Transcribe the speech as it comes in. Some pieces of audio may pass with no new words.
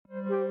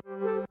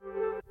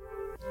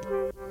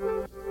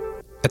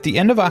At the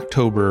end of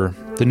October,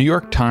 the New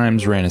York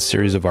Times ran a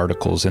series of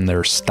articles in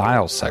their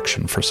style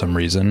section for some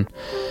reason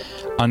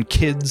on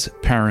kids,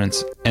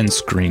 parents, and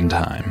screen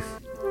time.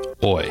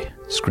 Oi,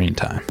 screen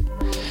time.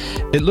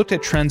 It looked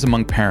at trends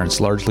among parents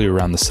largely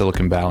around the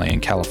Silicon Valley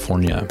and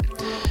California.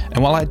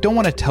 And while I don't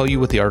want to tell you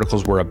what the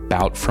articles were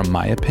about from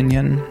my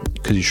opinion,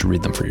 because you should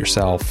read them for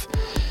yourself,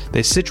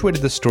 they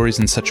situated the stories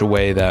in such a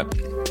way that,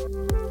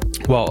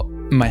 well,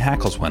 my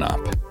hackles went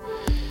up.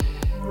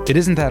 It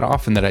isn't that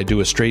often that I do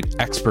a straight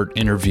expert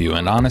interview,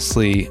 and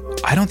honestly,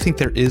 I don't think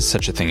there is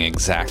such a thing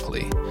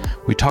exactly.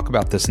 We talk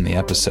about this in the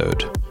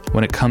episode,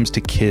 when it comes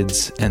to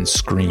kids and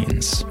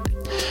screens.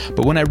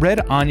 But when I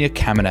read Anya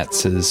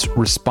Kamenetz's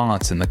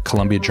response in the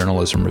Columbia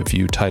Journalism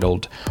Review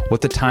titled,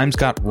 "What the Times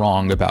Got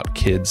Wrong About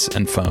Kids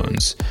and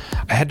Phones,"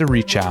 I had to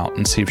reach out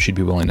and see if she'd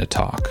be willing to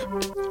talk.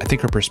 I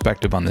think her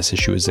perspective on this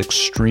issue is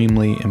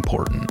extremely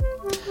important.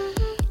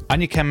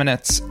 Anya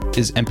Kamenetz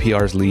is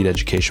NPR's lead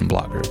education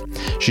blogger.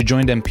 She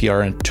joined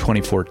NPR in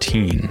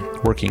 2014,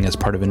 working as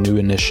part of a new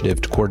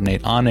initiative to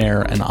coordinate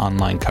on-air and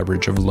online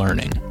coverage of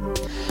learning.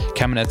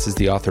 Kamenetz is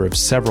the author of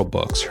several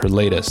books. Her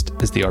latest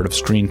is The Art of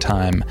Screen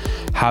Time: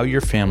 How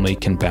Your Family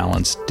Can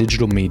Balance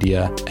Digital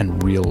Media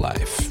and Real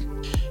Life.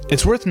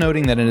 It's worth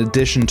noting that in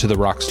addition to the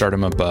rock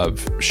stardom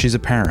above, she's a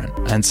parent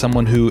and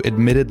someone who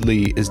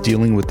admittedly is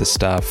dealing with the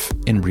stuff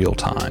in real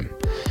time.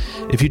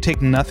 If you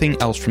take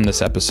nothing else from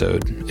this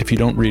episode, if you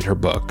don't read her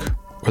book,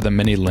 or the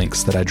many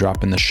links that I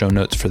drop in the show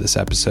notes for this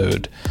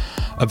episode,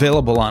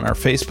 available on our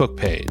Facebook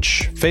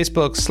page,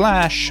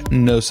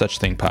 Facebook.com/No Such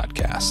Thing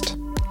Podcast.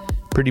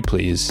 Pretty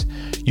please,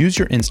 use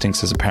your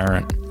instincts as a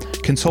parent.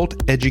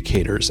 Consult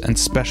educators and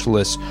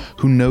specialists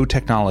who know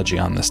technology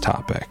on this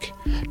topic.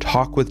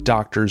 Talk with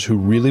doctors who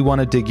really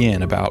want to dig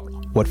in about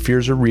what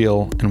fears are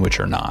real and which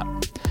are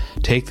not.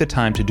 Take the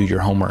time to do your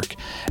homework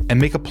and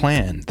make a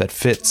plan that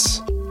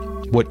fits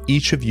what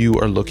each of you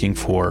are looking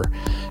for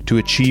to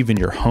achieve in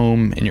your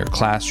home, in your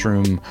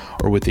classroom,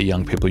 or with the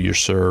young people you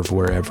serve,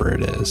 wherever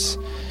it is.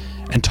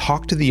 And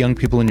talk to the young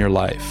people in your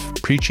life.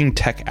 Preaching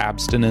tech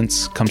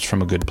abstinence comes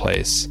from a good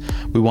place.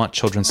 We want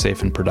children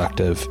safe and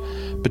productive,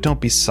 but don't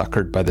be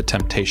suckered by the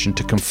temptation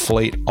to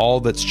conflate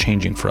all that's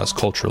changing for us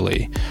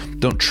culturally.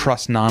 Don't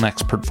trust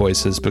non-expert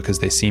voices because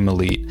they seem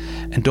elite,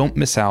 and don't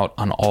miss out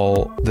on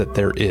all that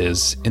there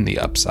is in the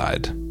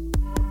upside.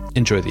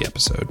 Enjoy the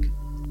episode.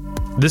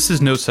 This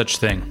is No Such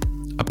Thing,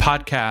 a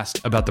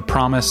podcast about the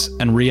promise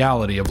and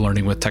reality of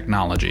learning with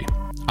technology.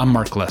 I'm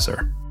Mark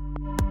Lesser.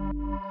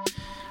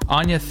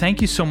 Anya, thank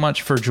you so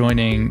much for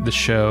joining the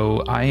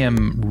show. I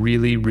am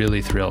really,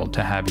 really thrilled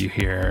to have you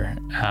here.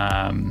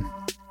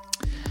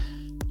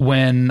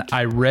 When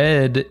I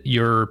read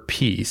your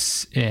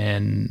piece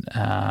in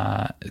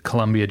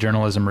Columbia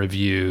Journalism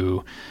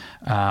Review,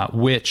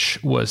 which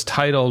was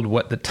titled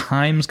 "What the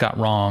Times Got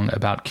Wrong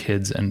About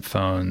Kids and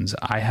Phones,"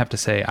 I have to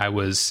say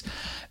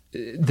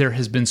there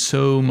has been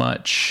so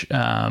much,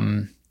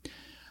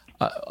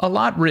 a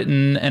lot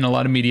written and a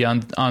lot of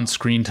media on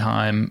screen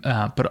time,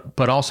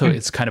 but also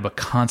it's kind of a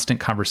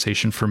constant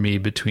conversation for me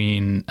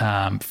between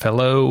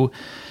fellow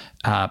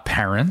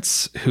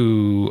parents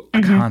who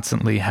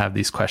constantly have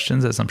these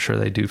questions, as I'm sure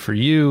they do for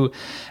you,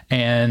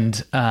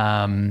 and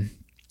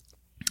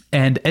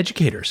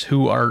educators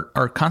who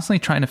are constantly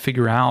trying to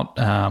figure out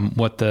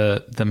what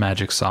the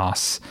magic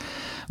sauce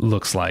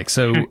looks like.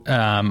 So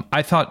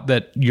I thought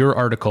that your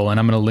article, and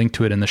I'm going to link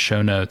to it in the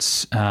show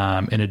notes,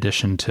 in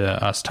addition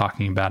to us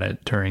talking about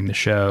it during the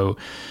show,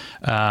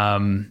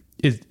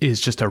 is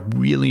just a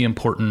really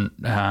important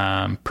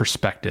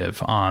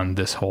perspective on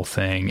this whole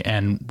thing,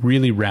 and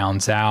really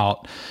rounds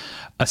out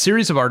a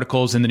series of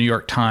articles in the New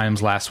York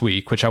Times last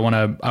week, which I want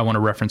to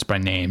reference by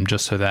name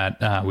just so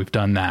that we've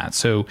done that.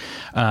 So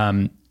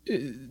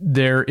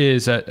there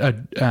is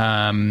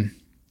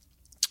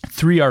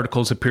three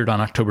articles appeared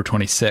on October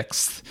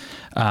 26th,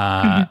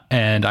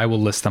 and I will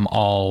list them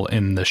all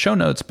in the show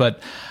notes. But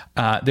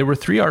there were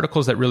three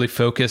articles that really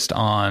focused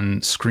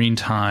on screen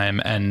time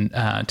and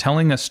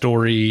telling a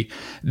story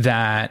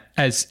that,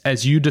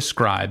 as you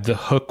described, the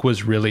hook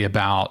was really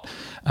about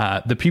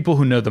the people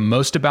who know the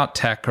most about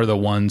tech are the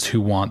ones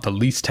who want the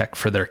least tech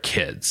for their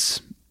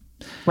kids.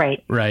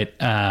 Right. Right.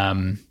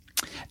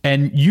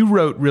 And you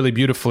wrote really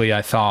beautifully,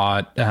 I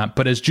thought,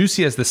 but as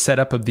juicy as the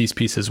setup of these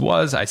pieces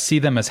was, I see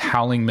them as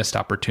howling missed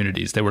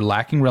opportunities. They were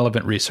lacking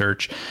relevant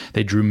research,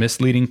 they drew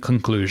misleading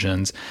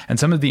conclusions, and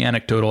some of the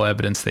anecdotal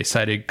evidence they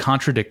cited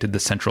contradicted the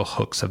central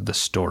hooks of the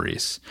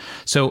stories.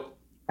 So,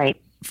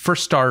 for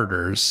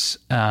starters,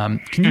 can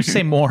you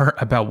say more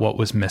about what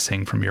was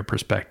missing from your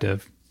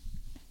perspective?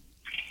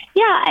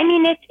 Yeah, I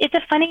mean, it's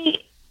a funny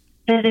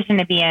position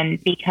to be in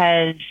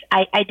because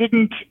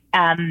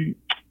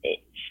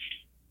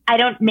I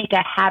don't make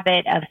a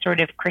habit of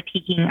sort of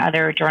critiquing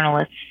other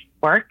journalists'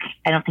 work.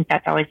 I don't think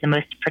that's always the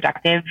most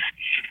productive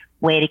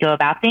way to go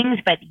about things.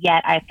 But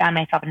yet I found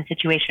myself in a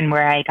situation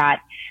where I got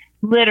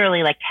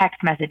literally like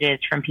text messages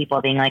from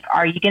people being like,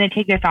 "Are you going to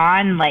take this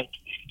on? Like,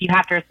 you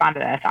have to respond to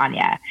this,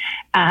 Anya.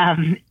 I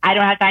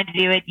don't have time to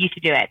do it. You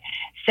should do it."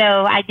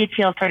 So I did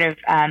feel sort of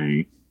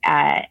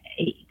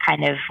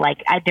kind of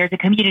like there's a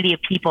community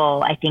of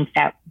people, I think,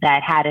 that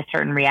had a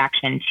certain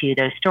reaction to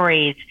those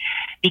stories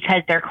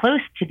because they're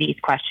close to these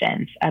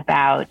questions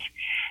about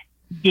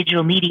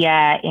digital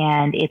media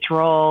and its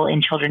role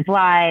in children's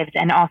lives,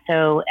 and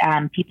also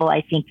people,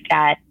 I think,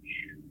 that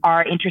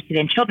are interested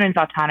in children's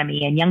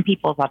autonomy and young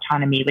people's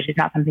autonomy, which is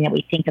not something that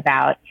we think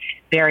about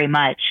very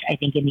much, I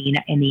think, in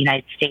the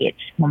United States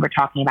when we're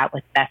talking about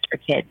what's best for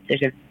kids.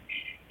 There's an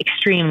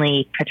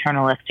extremely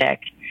paternalistic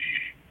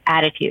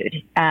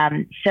attitude.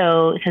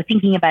 So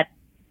thinking about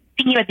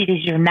these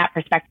issues from that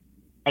perspective,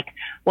 like,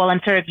 well,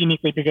 I'm sort of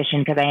uniquely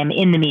positioned because I am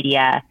in the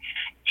media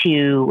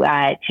to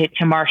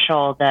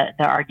marshal the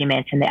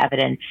arguments and the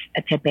evidence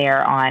to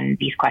bear on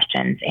these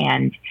questions.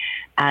 And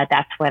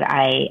that's what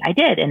I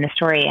did in the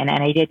story. And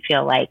I did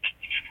feel like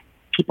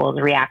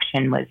people's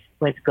reaction was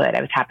good.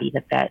 I was happy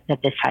that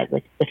this side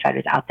was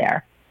out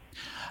there.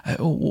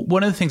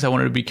 One of the things I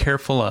wanted to be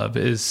careful of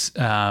is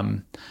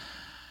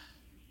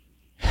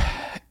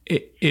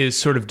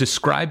sort of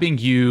describing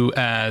you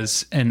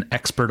as an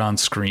expert on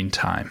screen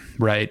time,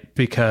 right?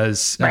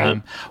 Because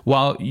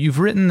while you've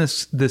written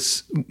this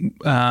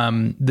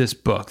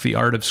book, The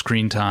Art of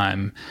Screen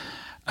Time,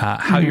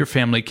 How Your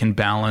Family Can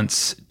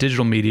Balance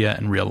Digital Media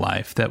and Real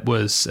Life, that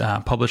was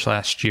published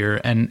last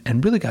year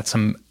and really got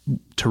some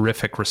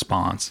terrific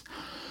response.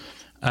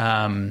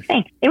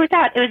 Thanks. It was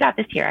out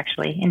this year,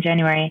 actually, in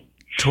January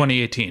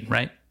 2018,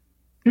 right?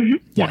 Mm-hmm.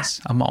 Yes.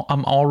 Yeah.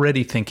 I'm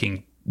already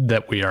thinking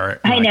that we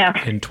are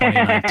in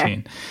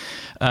 2019.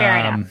 Fair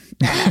enough.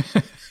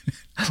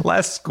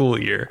 Last school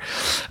year.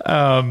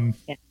 I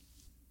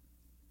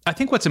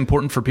think what's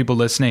important for people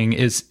listening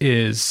is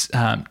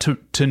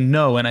to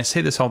know, and I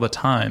say this all the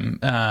time,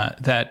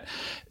 that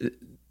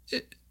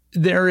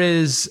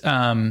there's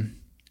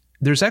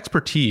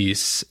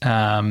expertise,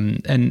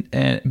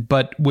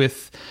 but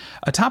with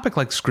a topic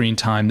like screen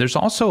time, there's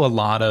also a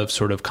lot of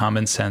sort of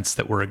common sense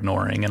that we're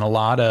ignoring, and a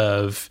lot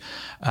of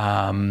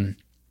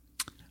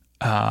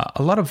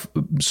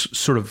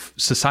sort of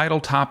societal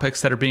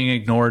topics that are being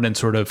ignored and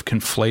sort of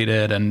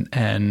conflated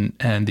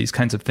and these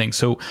kinds of things.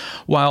 So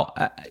while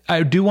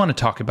I do want to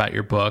talk about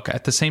your book,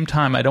 at the same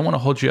time, I don't want to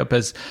hold you up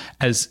as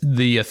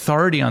the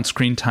authority on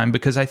screen time,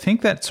 because I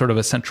think that sort of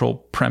a central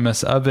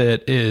premise of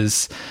it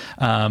is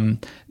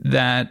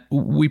that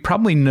we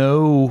probably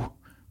know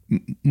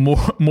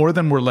more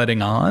than we're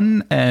letting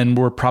on, and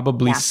we're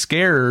probably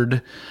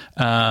scared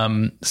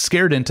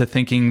into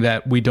thinking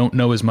that we don't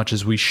know as much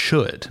as we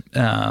should.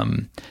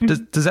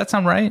 Does that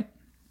sound right?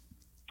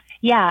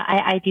 Yeah,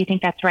 I do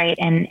think that's right.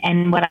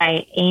 And what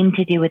I aim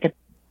to do with it,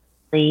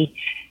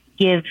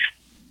 give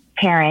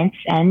parents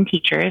and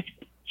teachers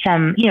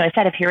some, a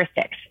set of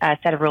heuristics, a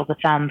set of rules of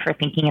thumb for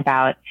thinking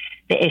about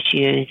the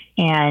issues,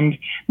 and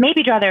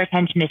maybe draw their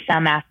attention to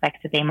some aspects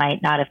that they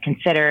might not have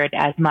considered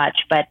as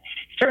much. But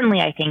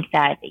certainly I think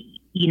that,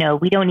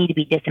 we don't need to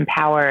be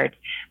disempowered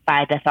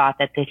by the thought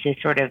that this is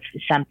sort of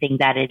something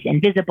that is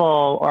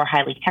invisible or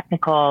highly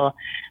technical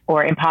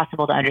or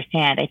impossible to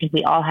understand. I think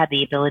we all have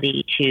the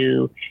ability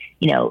to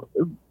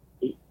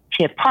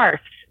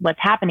parse what's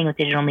happening with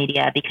digital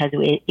media because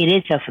it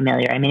is so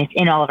familiar. I mean, it's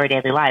in all of our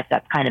daily lives.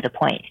 That's kind of the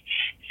point.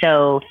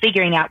 So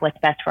figuring out what's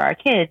best for our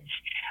kids,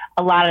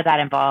 a lot of that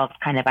involves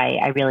kind of,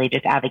 I really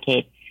just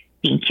advocate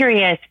being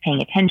curious,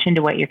 paying attention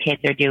to what your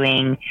kids are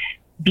doing,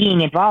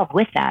 being involved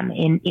with them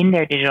in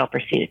their digital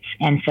pursuits.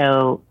 And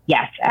so,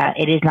 yes,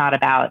 it is not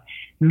about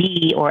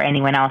me or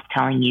anyone else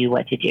telling you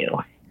what to do.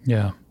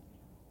 Yeah.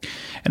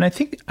 And I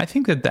think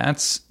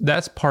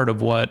that's part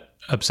of what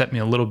upset me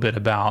a little bit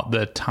about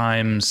the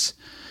Times,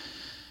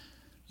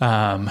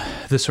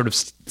 the sort of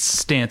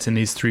stance in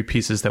these three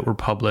pieces that were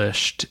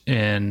published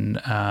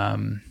in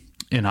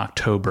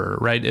October,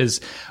 right? This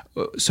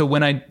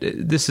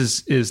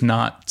is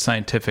not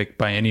scientific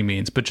by any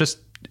means, but just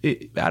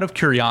out of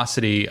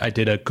curiosity, I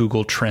did a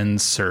Google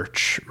Trends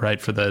search, right,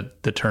 for the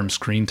term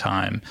screen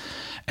time,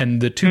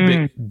 and the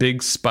two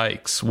big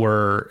spikes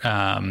were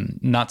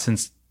not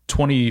since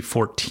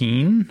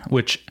 2014,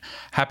 which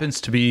happens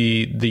to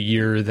be the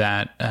year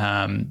that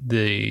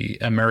the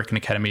American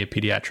Academy of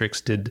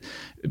Pediatrics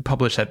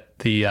published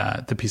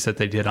the piece that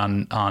they did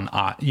on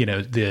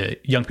the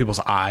young people's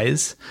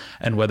eyes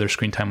and whether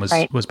screen time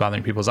was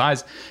bothering people's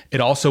eyes.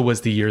 It also was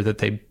the year that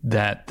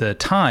the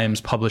Times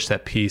published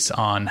that piece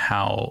on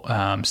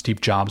how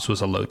Steve Jobs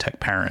was a low-tech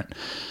parent.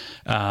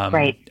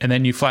 And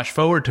then you flash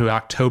forward to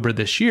October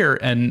this year,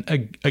 and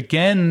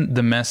again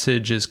the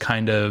message is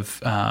kind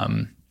of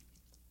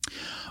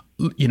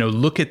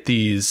look at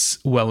these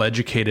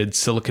well-educated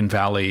Silicon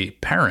Valley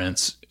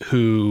parents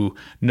who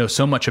know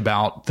so much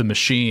about the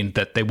machine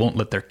that they won't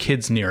let their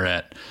kids near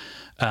it.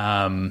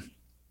 And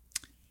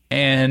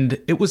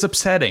it was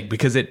upsetting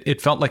because it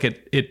felt like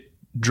it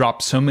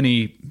dropped so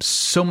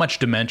much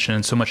dimension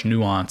and so much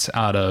nuance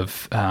out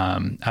of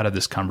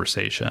this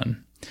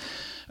conversation.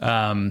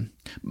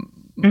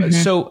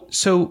 So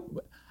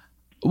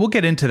we'll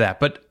get into that,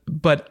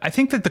 but I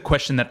think that the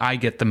question that I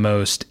get the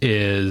most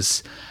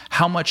is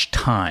how much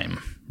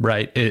time,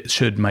 right,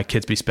 should my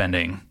kids be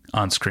spending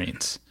on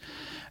screens?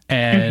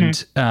 And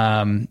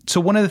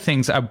so one of the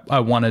things I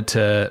wanted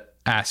to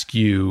ask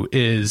you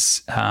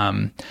is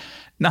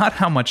not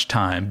how much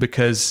time,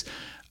 because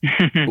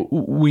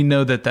we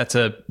know that that's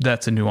a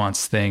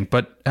nuanced thing,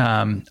 but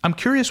I'm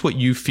curious what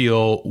you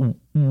feel.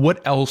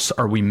 What else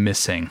are we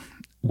missing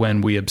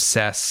when we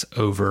obsess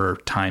over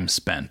time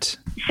spent?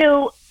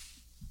 So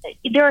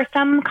there are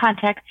some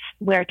contexts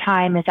where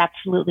time is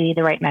absolutely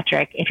the right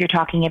metric. If you're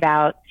talking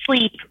about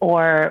sleep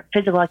or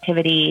physical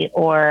activity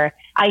or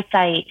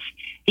eyesight,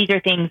 these are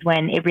things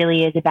when it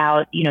really is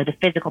about, the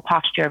physical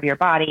posture of your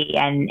body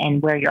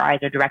and where your eyes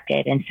are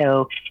directed. And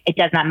so it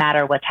does not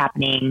matter what's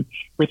happening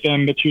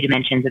within the two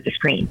dimensions of the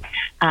screen.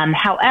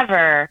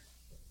 However,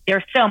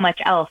 there's so much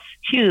else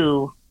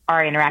to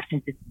our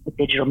interactions with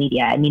digital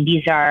media. I mean,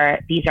 these are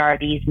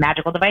these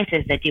magical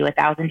devices that do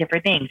 1,000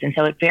 different things. And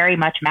so it very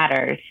much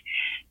matters,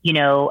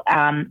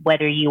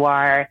 whether you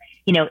are,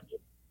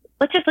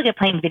 let's just look at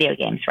playing video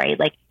games, right?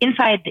 Like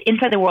inside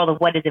the world of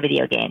what is a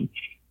video game,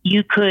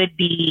 you could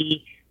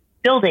be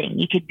building,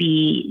 you could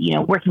be,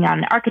 working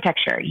on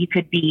architecture, you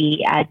could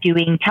be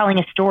telling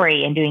a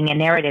story and doing a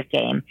narrative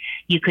game.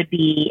 You could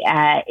be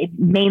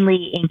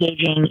mainly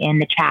engaging in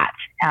the chat,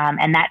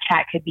 and that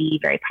chat could be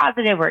very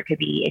positive or it could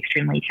be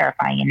extremely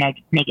terrifying and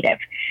negative.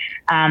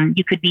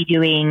 You could be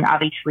doing,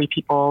 obviously,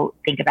 people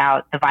think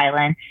about the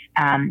violence.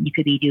 You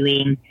could be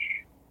doing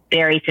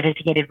very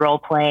sophisticated role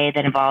play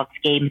that involves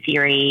game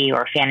theory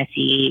or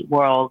fantasy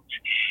worlds,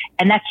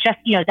 and that's just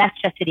video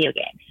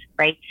games,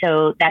 right?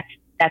 So that's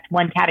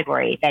one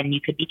category. Then you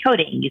could be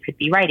coding, you could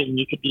be writing,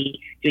 you could be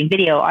doing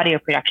video, audio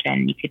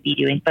production, you could be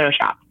doing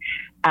Photoshop.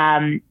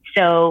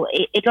 So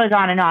it goes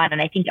on.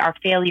 And I think our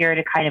failure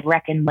to kind of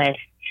reckon with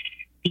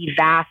the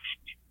vast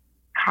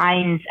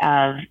kinds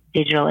of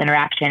digital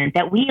interaction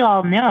that we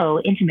all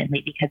know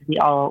intimately because we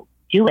all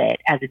do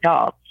it as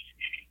adults,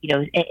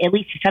 at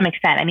least to some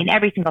extent. I mean,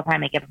 every single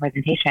time I give a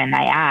presentation,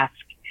 I ask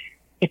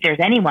if there's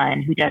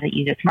anyone who doesn't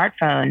use a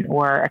smartphone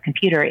or a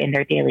computer in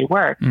their daily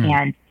work.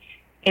 And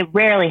it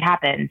rarely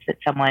happens that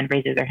someone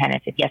raises their hand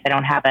and says, yes, I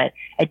don't have a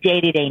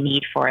day-to-day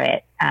need for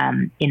it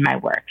in my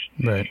work.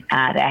 Right.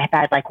 I've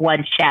had like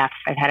one chef.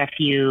 I've had a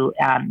few,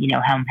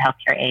 home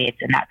healthcare aides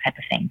and that type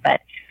of thing.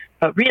 But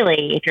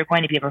really, if you're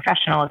going to be a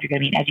professional, if you're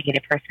going to be an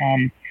educated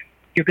person,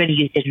 you're going to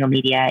use digital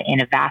media in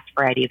a vast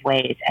variety of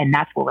ways. And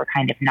that's what we're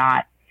kind of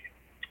not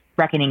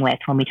reckoning with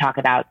when we talk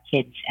about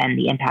kids and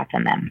the impact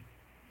on them.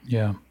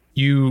 Yeah.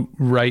 You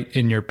write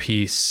in your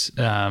piece,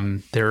 there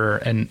are,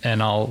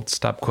 and I'll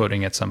stop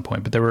quoting at some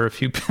point, but there were a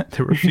few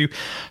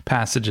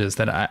passages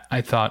that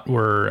I thought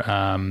were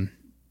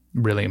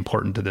really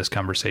important to this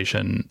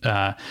conversation.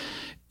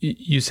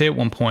 You say at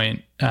one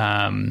point,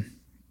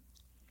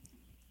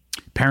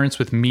 parents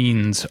with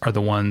means are the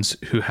ones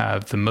who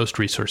have the most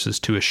resources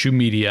to eschew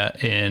media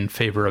in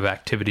favor of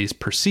activities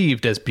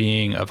perceived as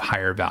being of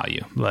higher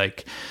value,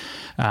 like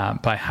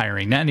by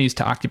hiring nannies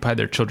to occupy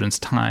their children's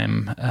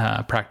time.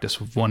 Practice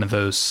with one of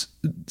those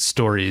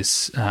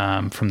stories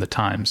from the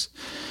Times.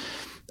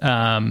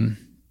 And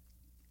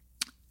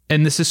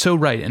this is so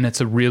right, and it's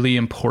a really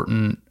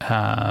important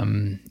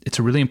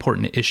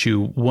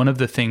issue. One of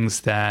the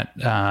things that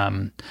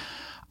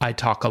I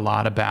talk a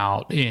lot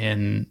about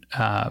in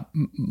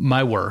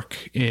my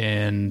work,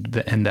 and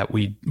that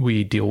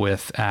we deal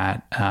with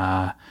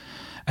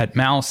at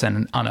Mouse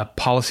and on a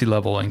policy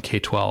level in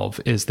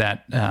K-12 is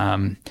that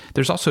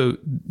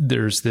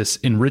there's this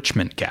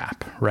enrichment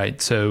gap,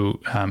 right? So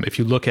if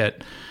you look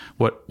at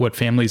what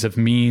families of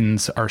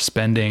means are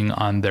spending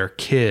on their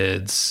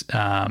kids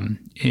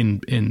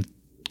in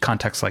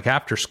contexts like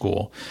after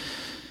school,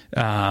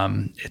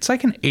 it's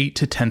like an $8,000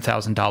 to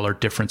 $10,000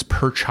 difference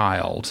per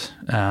child.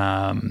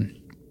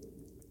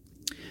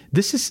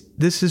 This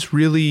is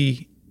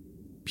really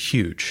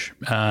huge.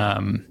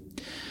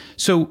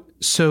 So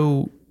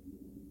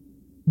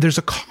there's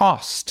a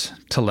cost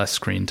to less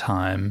screen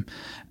time,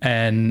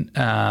 and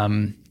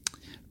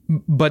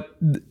but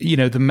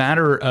the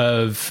matter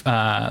of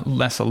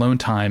less alone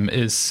time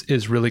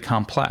is really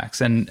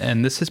complex,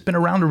 and this has been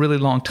around a really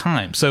long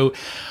time. So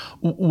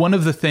one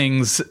of the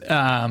things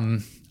I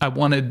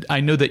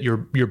know that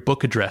your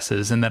book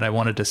addresses and that I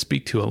wanted to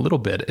speak to a little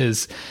bit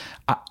is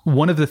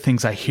one of the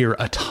things I hear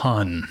a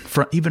ton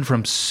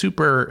from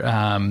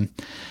super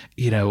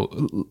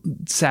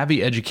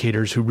savvy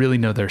educators who really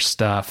know their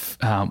stuff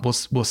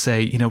will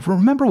say,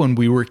 remember when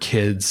we were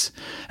kids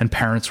and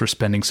parents were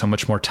spending so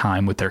much more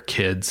time with their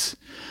kids?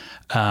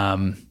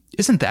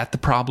 Isn't that the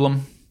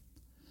problem?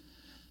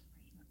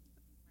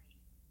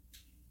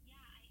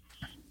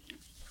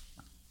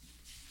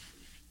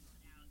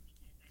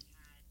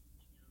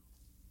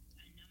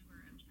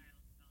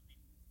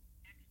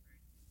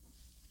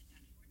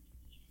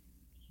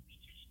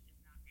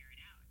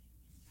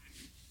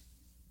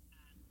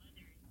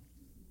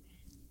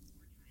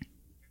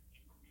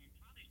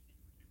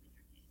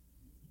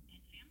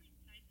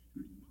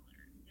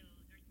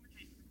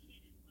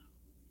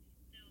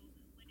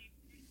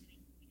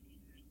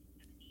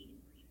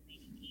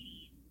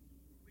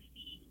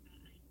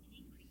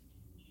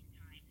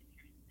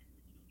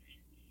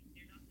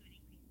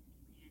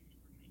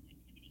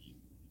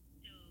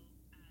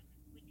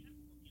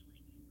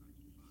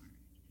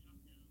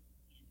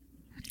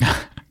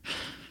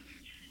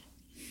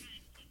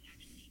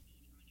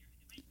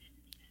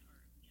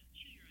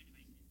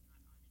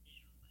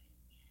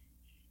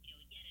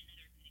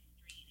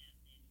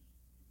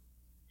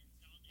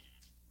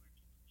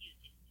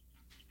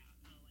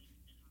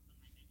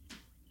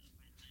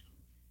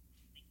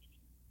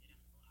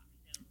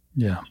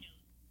 Yeah.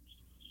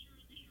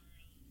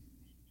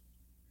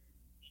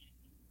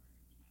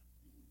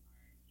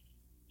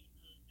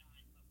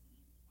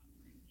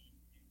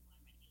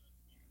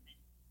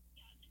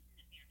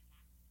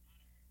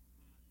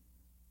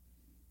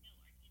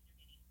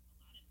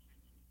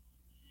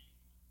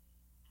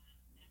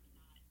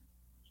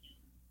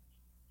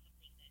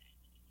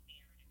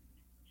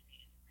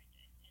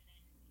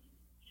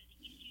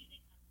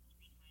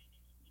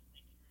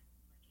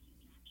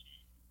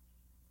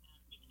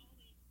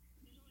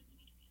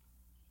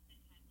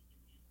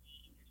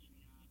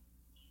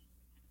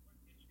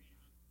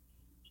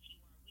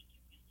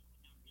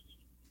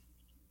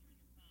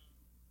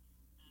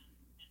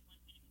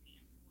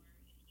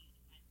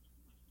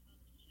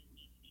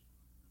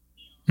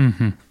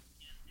 Mm-hmm.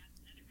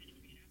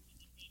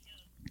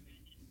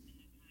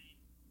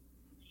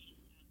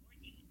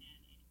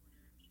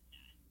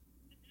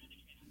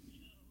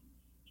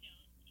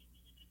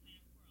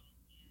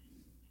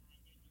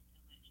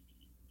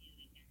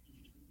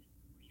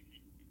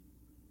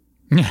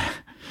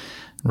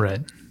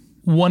 Right.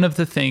 One of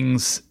the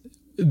things,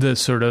 the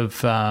sort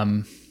of,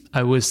 as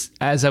I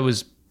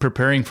was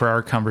preparing for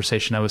our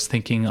conversation, I was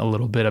thinking a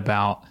little bit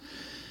about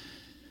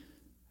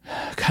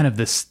kind of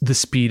the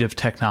speed of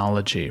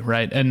technology,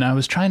 right? And I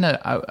was trying to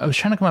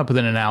come up with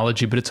an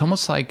analogy, but it's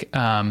almost like,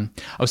 I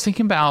was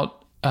thinking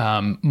about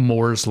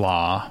Moore's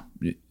Law.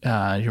 You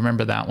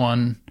remember that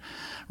one?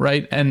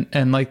 Right.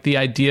 And like the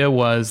idea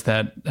was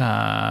that,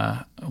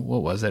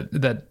 what was it?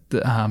 That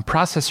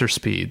processor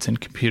speeds in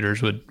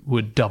computers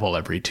would double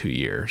every 2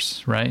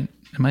 years. Right.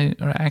 Am I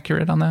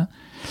accurate on that?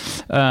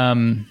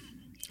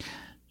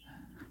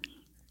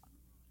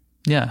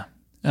 Yeah.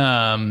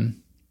 And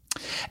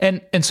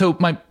so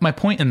my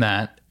point in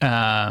that,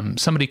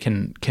 somebody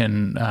can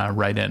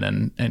write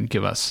in and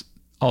give us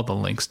all the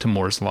links to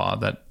Moore's Law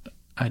that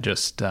I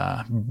just,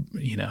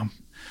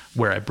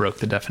 where I broke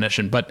the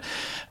definition. But,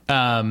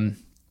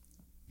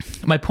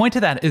 my point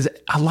to that is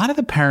a lot of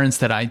the parents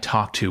that I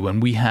talk to when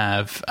we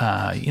have,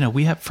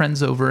 we have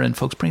friends over and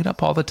folks bring it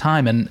up all the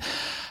time. And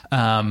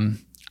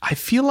I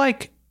feel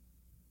like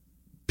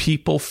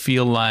people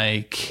feel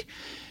like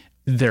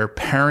their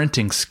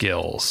parenting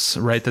skills,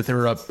 right? That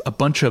there are a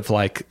bunch of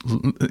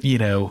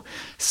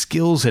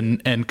skills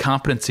and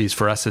competencies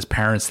for us as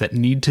parents that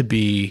need to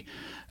be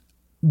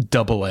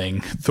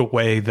doubling the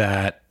way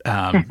that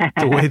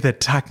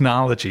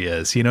technology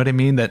is. You know what I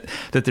mean? That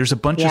there's a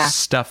bunch of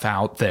stuff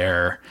out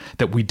there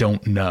that we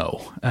don't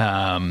know.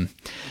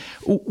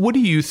 What do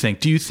you think?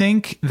 Do you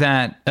think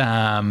that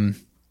our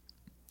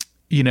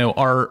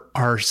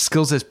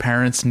skills as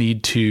parents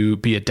need to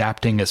be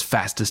adapting as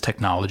fast as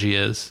technology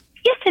is?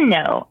 Yes and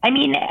no. I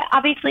mean,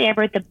 obviously I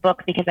wrote the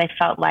book because I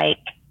felt like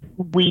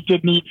we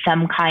did need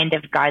some kind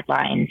of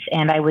guidelines.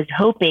 And I was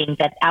hoping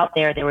that out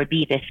there would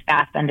be this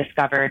vast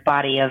undiscovered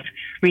body of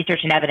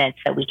research and evidence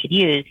that we could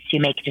use to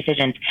make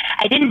decisions.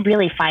 I didn't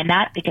really find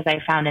that because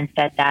I found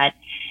instead that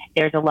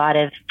there's a lot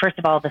of, first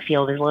of all, the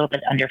field is a little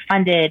bit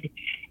underfunded.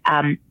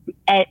 And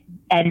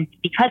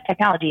because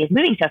technology is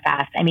moving so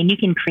fast, I mean, you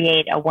can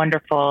create a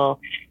wonderful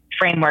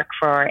framework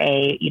for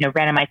a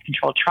randomized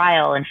controlled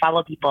trial and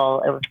follow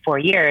people over 4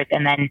 years,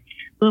 and then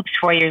oops,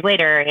 4 years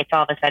later it's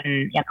all of a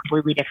sudden a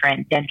completely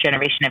different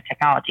generation of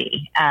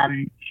technology.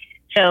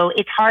 So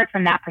it's hard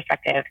from that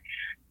perspective.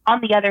 On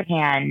the other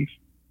hand,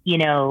 in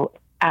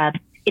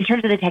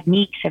terms of the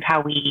techniques of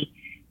how we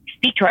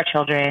speak to our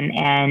children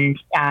and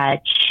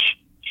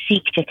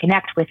seek to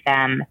connect with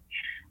them,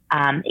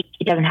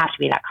 it doesn't have to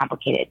be that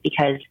complicated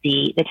because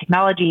the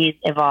technologies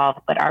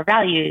evolve, but our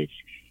values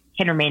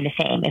can remain the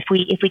same. If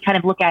we kind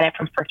of look at it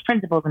from first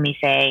principles and we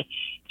say,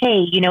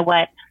 hey, you know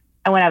what?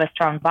 I want to have a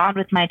strong bond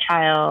with my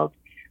child.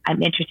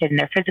 I'm interested in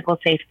their physical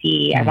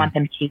safety. Mm-hmm. I want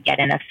them to get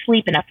enough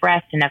sleep, enough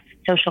rest, enough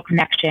social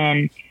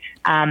connection.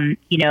 I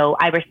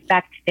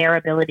respect their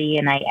ability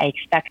and I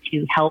expect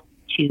to help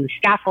to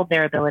scaffold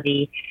their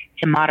ability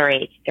to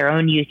moderate their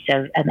own use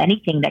of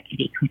anything that can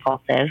be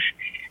compulsive,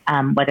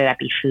 whether that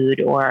be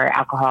food or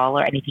alcohol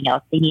or anything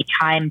else. They need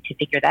time to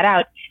figure that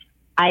out.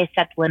 I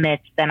set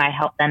limits, then I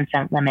help them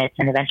set limits,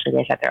 and eventually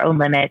they set their own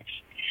limits.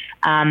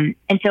 And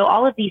so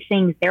all of these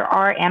things, there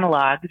are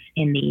analogs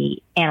in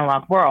the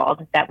analog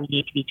world that we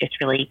need to be just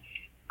really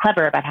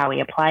clever about how we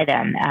apply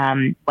them,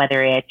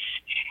 whether it's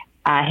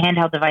a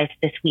handheld device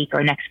this week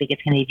or next week,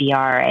 it's going to be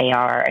VR,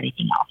 AR, or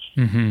anything else.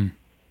 Mm-hmm.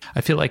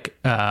 I feel like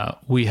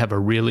we have a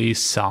really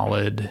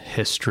solid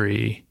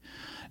history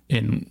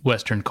in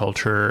Western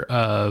culture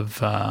of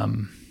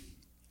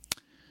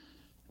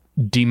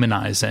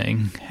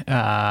demonizing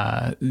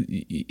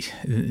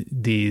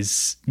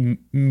these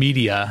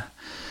media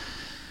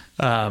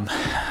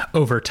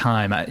over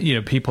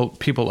time.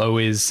 People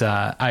always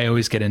I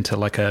always get into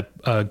like a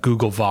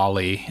Google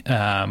volley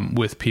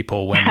with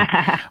people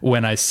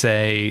when I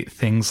say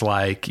things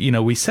like,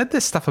 we said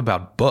this stuff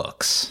about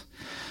books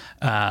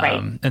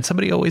And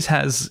somebody always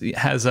has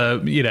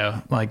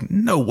a, like,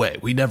 no way,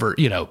 we never,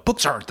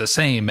 books aren't the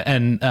same.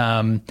 And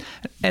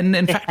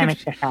in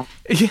fact,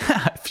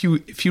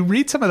 if you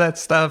read some of that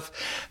stuff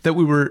that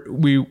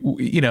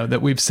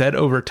that we've said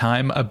over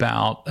time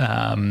about,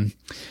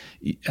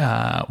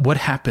 what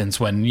happens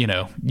when,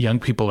 young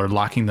people are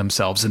locking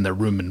themselves in their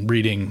room and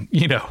reading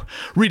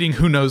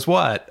who knows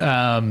what.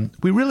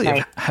 We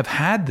really have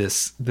had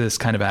this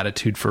kind of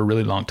attitude for a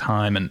really long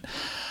time. And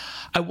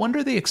I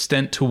wonder the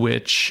extent to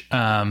which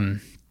there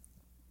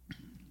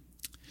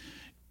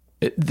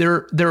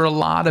are a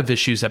lot of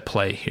issues at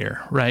play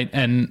here, right?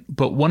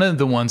 But one of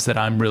the ones that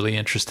I'm really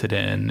interested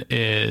in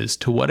is,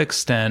 to what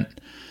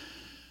extent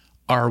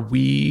are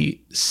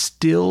we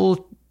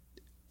still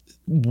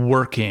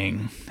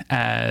working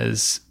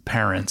as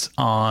parents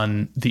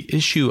on the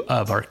issue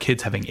of our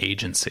kids having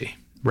agency,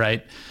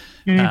 right?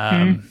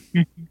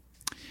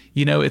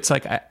 It's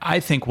like,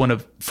 I think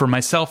for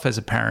myself as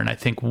a parent, I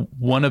think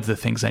one of the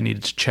things I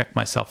needed to check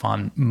myself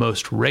on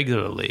most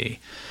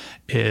regularly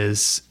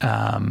is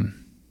the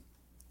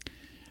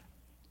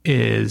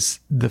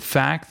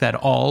fact that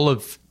all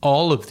of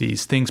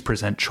these things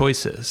present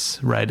choices,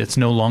 right? It's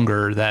no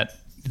longer that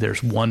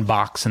there's one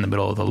box in the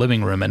middle of the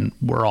living room and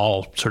we're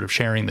all sort of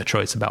sharing the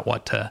choice about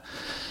what to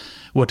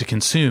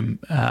consume.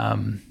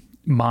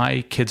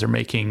 My kids are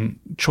making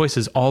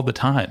choices all the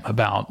time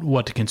about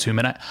what to consume.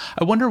 And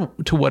I wonder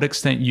to what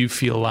extent you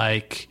feel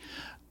like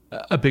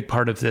a big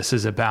part of this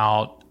is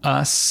about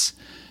us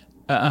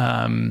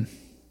coming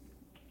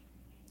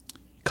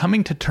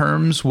to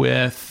terms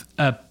with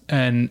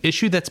an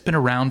issue that's been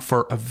around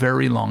for a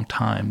very long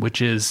time,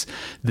 which is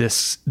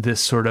this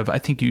sort of, I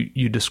think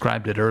you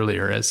described it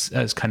earlier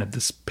as kind of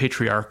this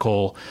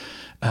patriarchal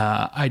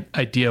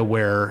idea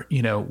where,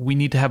 we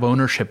need to have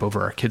ownership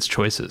over our kids'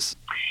 choices.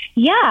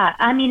 Yeah.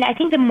 I mean, I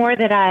think the more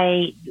that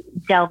I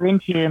delved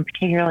into, and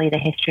particularly the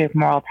history of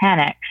moral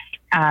panics,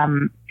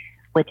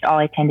 which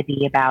always tend to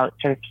be about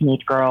sort of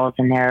teenage girls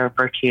and their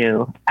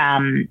virtue,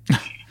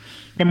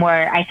 the more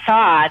I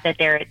saw that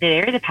there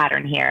is a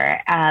pattern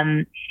here.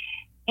 And,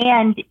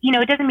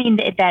 it doesn't mean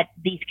that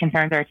these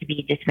concerns are to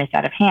be dismissed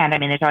out of hand. I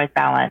mean, there's always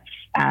balance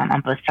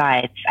on both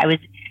sides. I was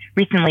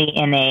recently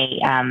in a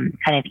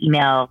kind of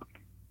email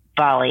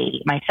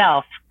volley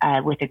myself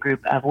with a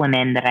group of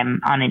women that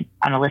I'm on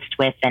a list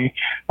with. And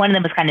one of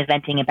them was kind of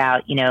venting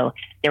about,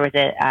 there was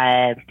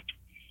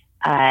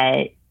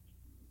I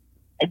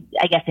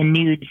guess a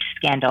nude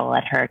scandal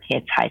at her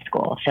kids' high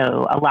school.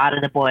 So a lot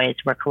of the boys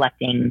were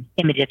collecting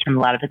images from a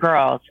lot of the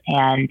girls.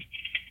 And,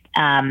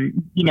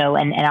 and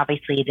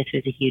obviously this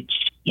was a huge,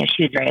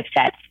 she was very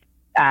upset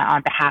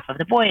on behalf of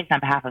the boys, on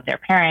behalf of their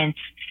parents,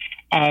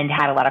 and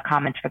had a lot of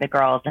comments for the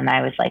girls. And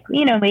I was like,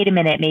 wait a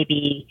minute,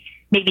 maybe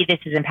this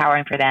is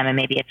empowering for them. And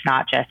maybe it's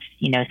not just,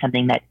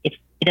 something that it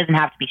doesn't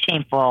have to be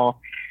shameful.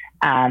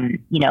 And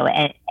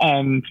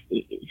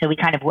so we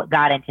kind of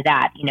got into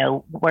that,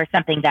 where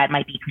something that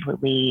might be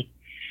completely,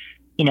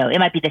 it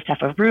might be the stuff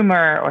of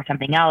rumor or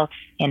something else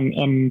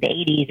in the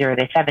 80s or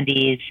the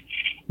 70s.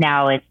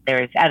 Now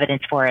there's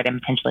evidence for it, and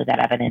potentially that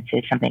evidence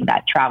is something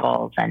that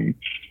travels. And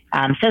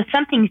so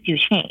some things do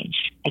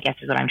change, I guess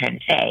is what I'm trying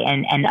to say.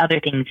 And other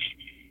things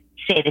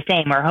stay the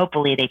same, or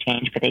hopefully they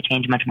change, but they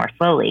change much more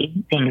slowly,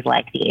 things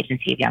like the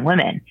agency of young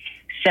women.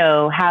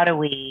 So how do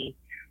we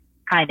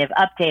kind of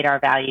update our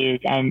values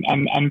and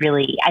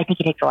really, I think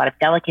it takes a lot of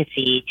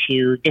delicacy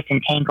to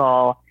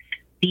disentangle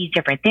these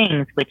different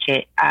things, which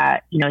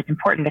it's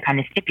important to kind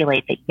of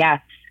stipulate that, yes,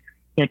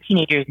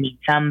 teenagers need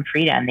some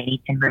freedom. They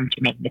need some room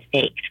to make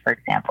mistakes, for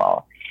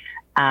example.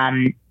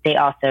 They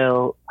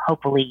also,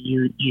 hopefully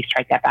you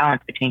strike that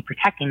balance between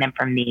protecting them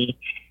from the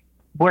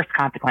worst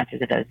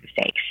consequences of those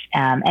mistakes,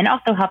 and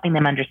also helping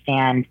them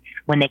understand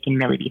when they can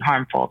really be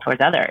harmful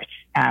towards others,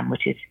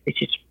 which is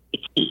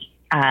key.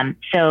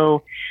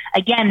 So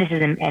again, this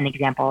is an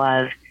example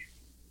of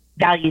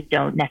values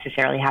don't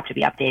necessarily have to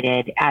be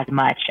updated as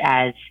much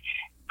as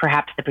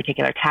perhaps the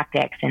particular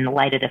tactics, in the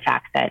light of the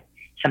fact that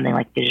something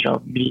like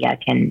digital media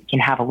can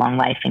have a long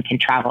life and can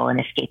travel and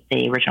escape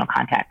the original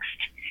context.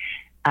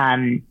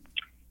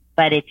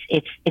 But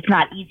it's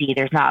not easy.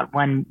 There's not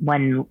one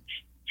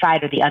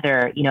side or the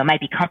other. It might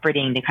be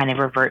comforting to kind of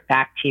revert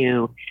back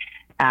to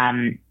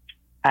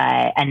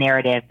a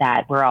narrative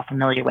that we're all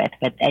familiar with,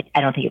 but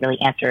I don't think it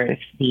really answers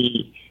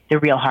the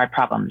real hard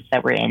problems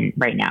that we're in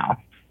right now.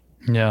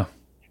 Yeah.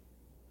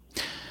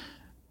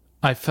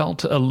 I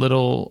felt a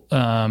little,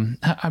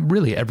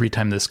 really every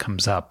time this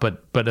comes up,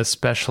 but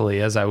especially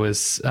as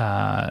as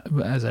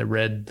I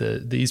read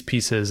these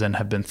pieces and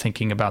have been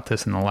thinking about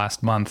this in the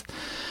last month,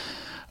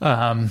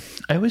 I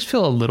always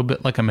feel a little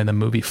bit like I'm in the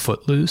movie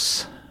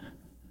Footloose.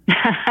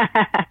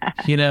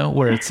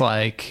 Where it's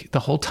like the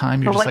whole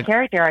time you're just like, what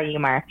character are you,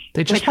 Mark?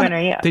 Which one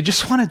are you? They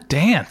just want to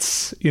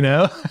dance,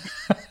 Yeah.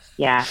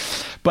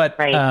 But,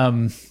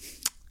 right.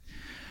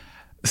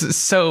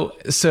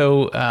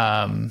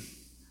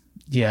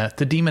 Yeah,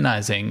 the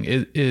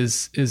demonizing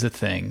is a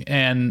thing.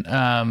 And,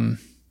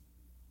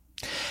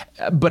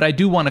 but I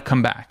do want to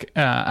come back.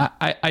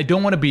 I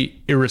don't want to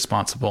be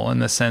irresponsible in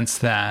the sense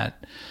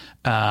that,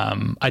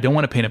 I don't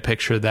want to paint a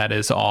picture that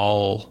is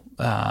all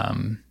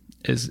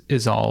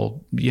is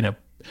all,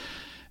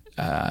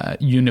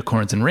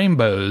 unicorns and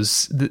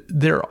rainbows.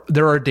 There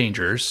are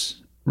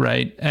dangers,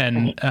 right?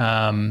 And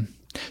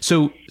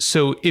so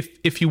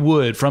if you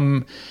would,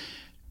 from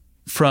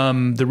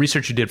the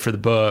research you did for the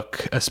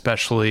book,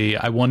 especially,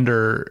 I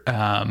wonder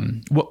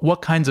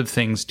what kinds of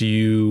things do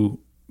you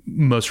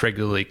most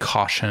regularly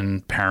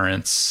caution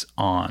parents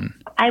on?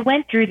 I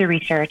went through the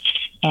research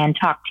and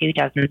talked to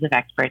dozens of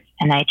experts,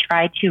 and I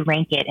tried to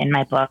rank it in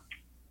my book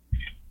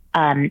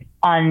on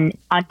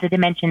the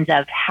dimensions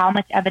of how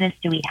much evidence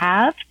do we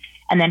have,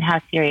 and then how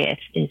serious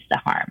is the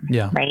harm,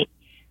 right?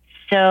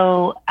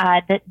 So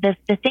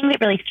the thing that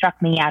really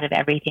struck me out of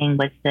everything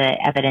was the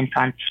evidence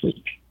on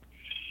sleep,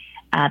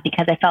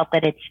 because I felt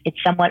that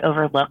it's somewhat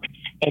overlooked.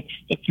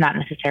 It's not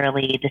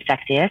necessarily the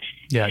sexiest.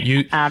 Yeah,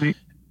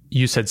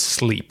 you said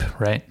sleep,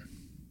 right?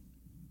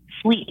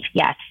 Sleep,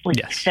 yes, sleep.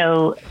 Yes.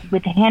 So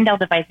with handheld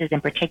devices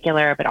in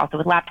particular, but also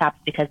with laptops,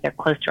 because they're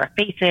close to our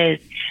faces,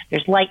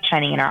 there's light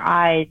shining in our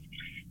eyes.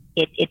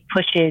 It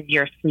pushes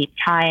your sleep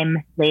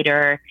time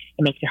later.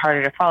 It makes it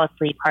harder to fall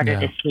asleep, harder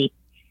to sleep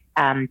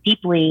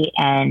deeply,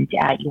 and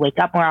you wake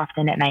up more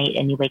often at night,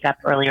 and you wake up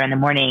earlier in the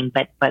morning,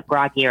 but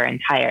groggier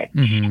and tired.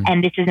 Mm-hmm.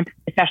 And this is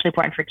especially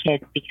important for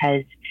kids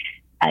because,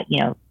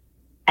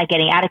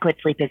 getting adequate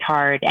sleep is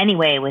hard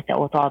anyway with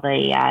all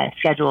the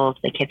schedules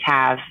that kids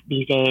have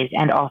these days.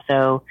 And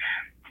also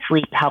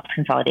sleep helps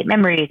consolidate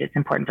memories. It's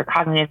important for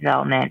cognitive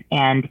development,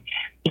 and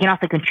it can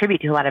also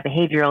contribute to a lot of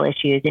behavioral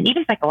issues and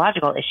even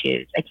psychological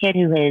issues. A kid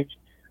who is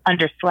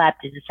underslept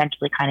is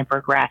essentially kind of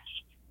regressed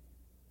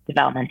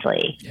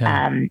developmentally.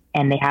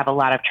 And they have a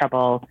lot of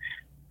trouble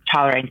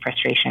tolerating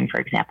frustration,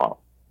 for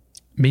example.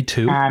 Me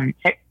too. As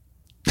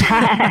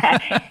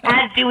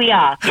do we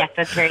all. Yes,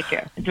 that's very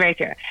true. It's very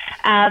true.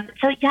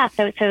 So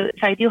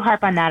I do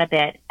harp on that a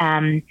bit.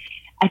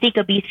 I think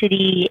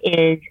obesity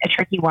is a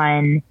tricky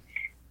one.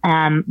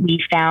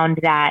 We found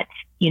that,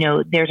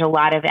 there's a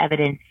lot of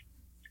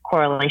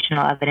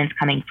correlational evidence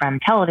coming from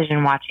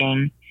television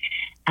watching.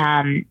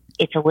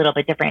 It's a little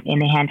bit different in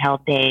the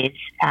handheld days.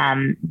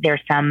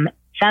 There's some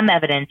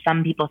evidence,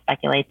 some people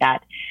speculate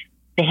that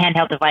the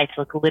handheld device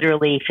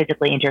literally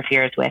physically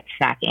interferes with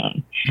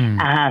snacking.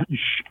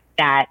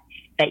 That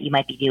you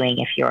might be doing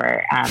if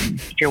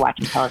you're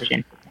watching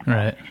television,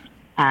 right?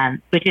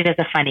 Which is just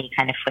a funny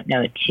kind of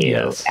footnote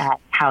to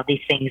how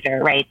these things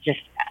are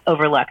just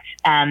overlooked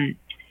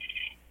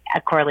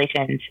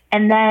correlations.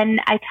 And then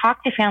I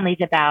talk to families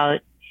about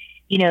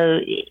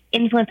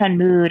influence on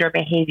mood or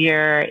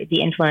behavior,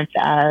 the influence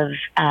of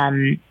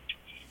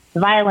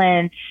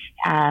violence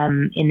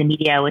in the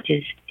media, which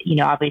is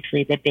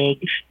obviously the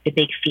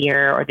big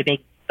fear or the big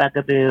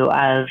bugaboo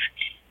of,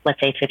 let's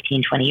say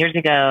 15, 20 years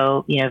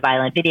ago,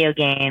 violent video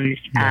games.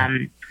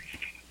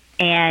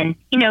 And,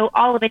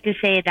 all of it to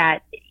say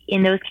that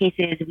in those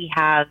cases, we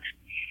have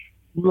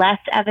less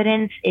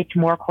evidence. It's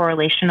more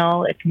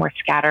correlational. It's more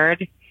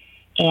scattered.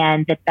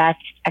 And the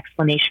best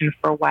explanation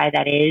for why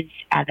that is,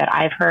 that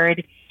I've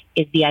heard,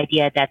 is the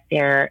idea that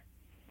there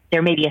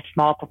may be a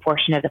small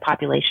proportion of the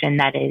population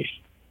that is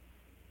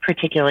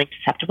particularly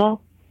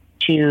susceptible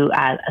to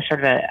a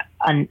sort of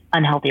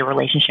unhealthy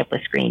relationship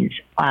with screens,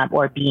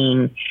 or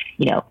being,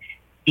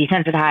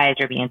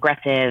 desensitized or being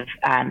aggressive.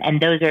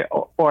 And those are,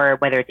 or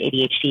whether it's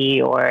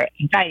ADHD or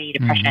anxiety,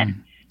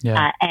 depression.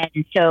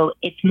 And so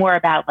it's more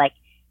about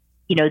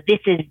this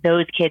is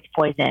those kids'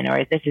 poison,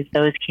 or this is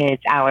those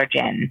kids'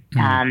 allergen.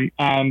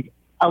 And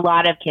a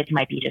lot of kids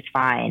might be just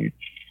fine.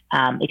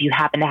 If you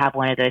happen to have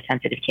one of those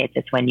sensitive kids,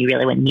 that's when you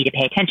really would need to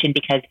pay attention,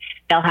 because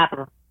they'll have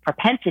a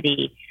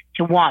propensity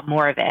to want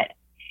more of it.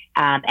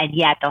 And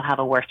yet they'll have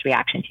a worse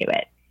reaction to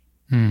it.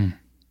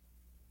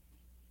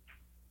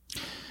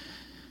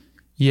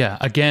 Yeah.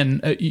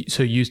 Again,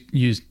 so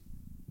you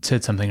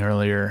said something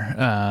earlier.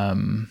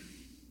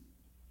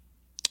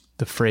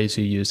 The phrase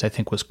you used, I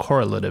think, was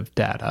correlative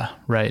data,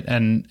 right?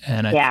 And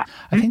I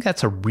think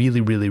that's a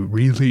really, really,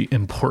 really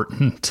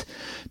important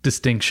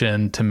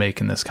distinction to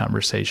make in this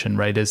conversation,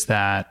 right? Is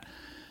that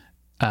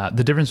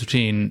the difference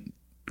between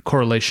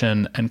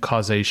correlation and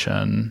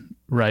causation,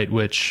 right?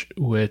 Which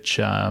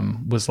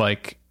was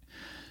like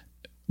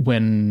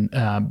when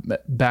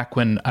back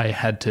when I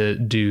had to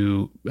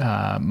do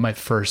my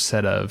first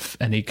set of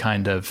any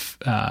kind of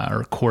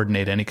or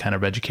coordinate any kind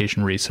of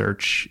education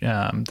research.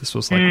 This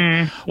was like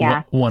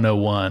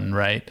 101,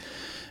 right?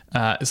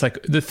 It's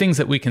like the things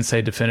that we can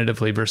say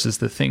definitively versus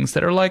the things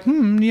that are like,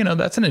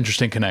 that's an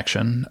interesting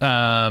connection.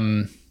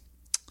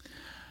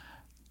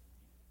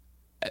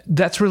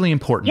 That's really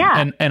important.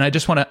 Yeah. And I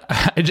just want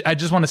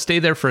to stay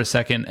there for a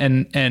second.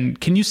 And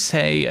can you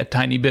say a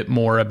tiny bit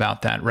more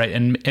about that? Right.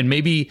 And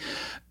maybe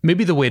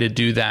the way to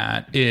do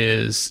that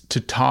is to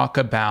talk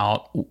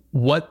about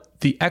what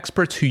the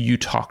experts who you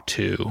talk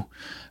to,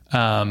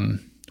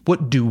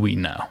 what do we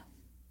know?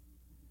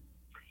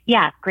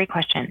 Yeah. Great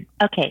question.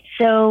 Okay.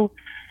 So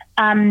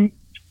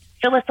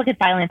let's look at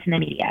violence in the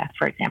media,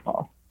 for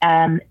example.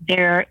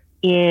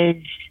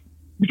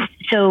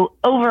 So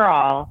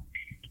overall,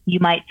 you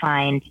might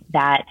find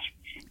that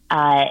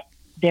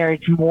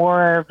there's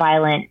more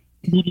violent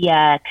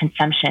media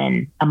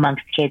consumption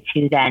amongst kids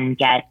who then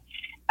get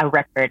a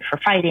record for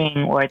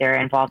fighting or they're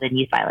involved in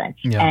youth violence.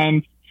 Yeah.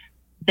 And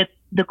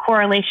the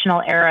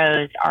correlational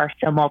arrows are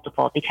so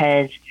multiple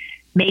because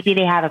maybe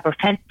they have a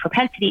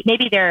propensity,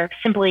 maybe they're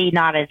simply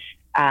not as,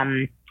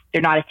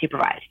 they're not as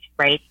supervised,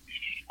 right?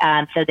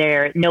 So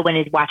no one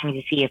is watching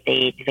to see if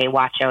they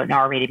watch an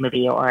R-rated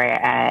movie or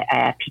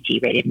a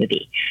PG-rated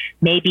movie.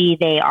 Maybe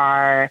they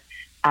have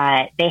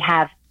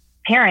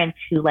parents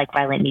who like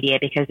violent media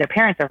because their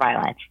parents are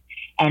violent,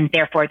 and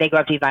therefore they grow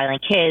up to be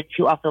violent kids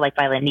who also like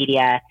violent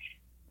media,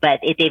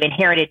 but they've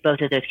inherited both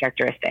of those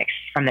characteristics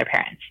from their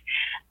parents.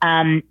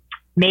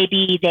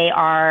 Maybe they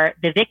are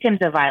the victims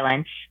of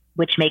violence,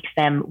 which makes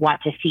them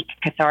want to seek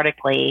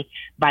cathartically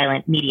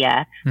violent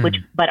media,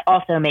 but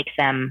also makes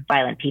them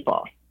violent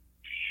people,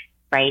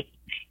 right?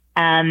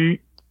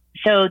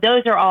 So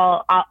those are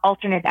all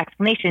alternate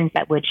explanations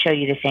that would show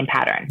you the same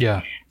pattern.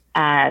 Yeah.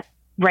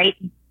 Right.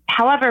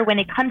 However, when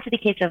it comes to the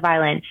case of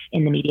violence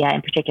in the media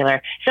in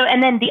particular,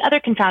 and then the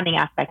other confounding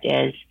aspect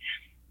is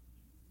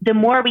the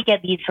more we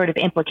get these sort of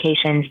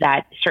implications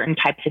that certain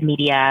types of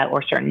media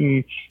or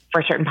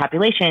for certain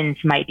populations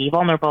might be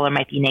vulnerable or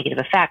might be negative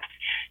effects,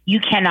 you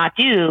cannot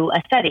do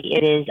a study.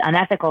 It is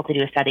unethical to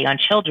do a study on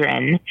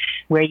children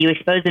where you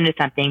expose them to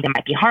something that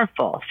might be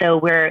harmful. So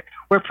we're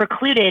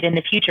precluded in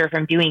the future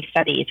from doing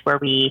studies where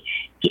we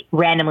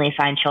randomly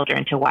assign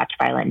children to watch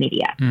violent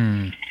media.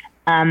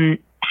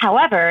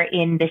 However,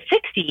 in the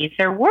 60s,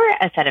 there were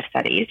a set of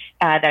studies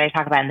that I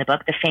talk about in the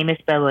book, the famous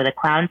Bobo the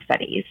Clown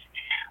studies,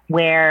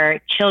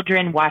 where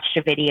children watched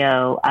a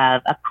video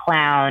of a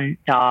clown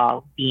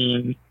doll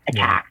being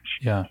attacked.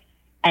 Yeah.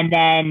 And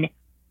then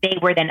they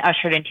were then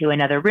ushered into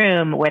another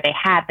room where they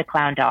had the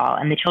clown doll,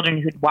 and the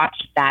children who'd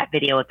watched that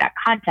video with that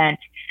content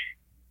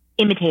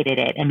imitated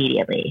it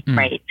immediately,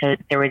 right? So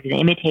there was an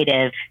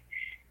imitative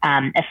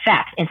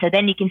effect. And so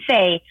then you can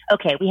say,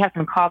 okay, we have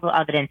some causal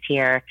evidence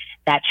here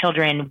that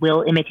children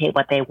will imitate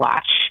what they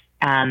watch.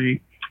 And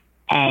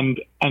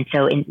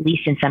so at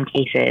least in some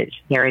cases,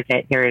 there is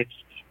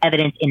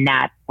evidence in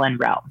that one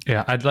realm.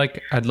 Yeah. I'd like to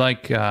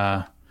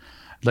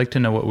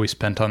know what we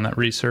spent on that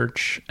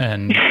research,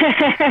 and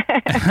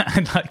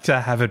I'd like to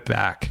have it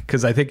back.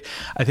 Cause I think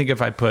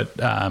if I put,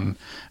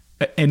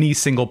 any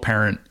single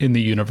parent in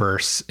the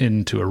universe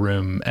into a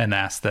room and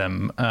ask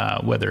them,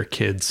 whether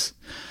kids,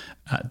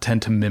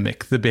 tend to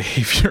mimic the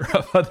behavior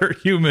of other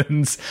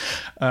humans,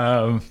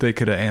 they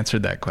could have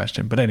answered that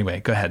question. But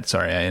anyway, go ahead.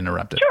 Sorry, I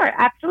interrupted. Sure,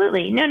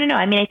 absolutely. No.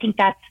 I mean, I think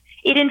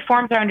it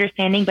informs our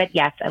understanding, but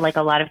yes, like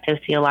a lot of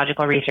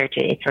sociological research,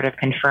 it sort of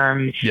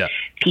confirms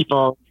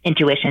people's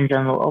intuitions in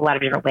a lot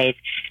of different ways.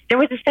 There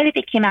was a study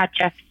that came out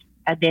just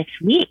this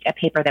week, a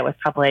paper that was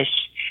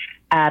published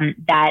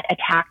that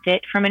attacked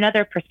it from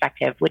another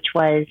perspective, which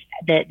was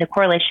the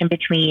correlation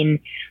between,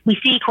 we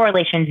see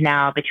correlations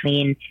now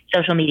between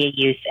social media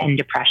use and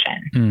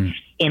depression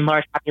in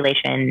large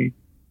population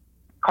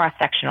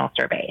cross-sectional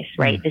surveys,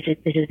 right? This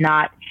is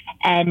not,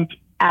 and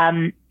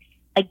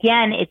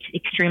again, it's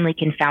extremely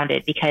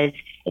confounded because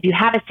if you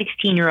have a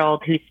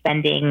 16-year-old who's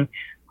spending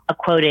a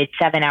quoted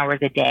 7 hours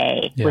a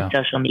day with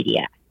social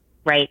media,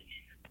 right?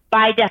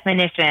 By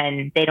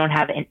definition, they don't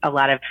have a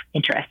lot of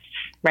interests,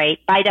 right?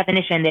 By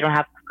definition, they don't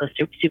have close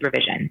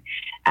supervision.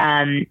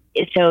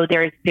 So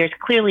there's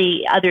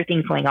clearly other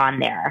things going on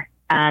there.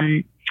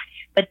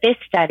 But this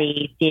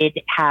study did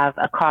have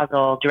a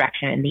causal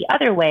direction in the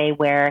other way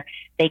where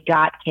they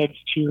got kids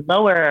to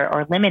lower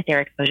or limit their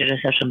exposure to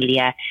social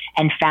media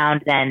and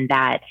found then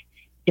that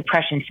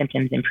depression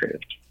symptoms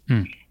improved.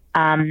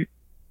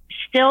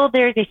 Still,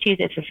 there's issues.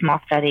 It's a small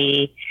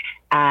study.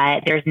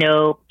 There's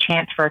no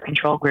chance for a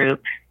control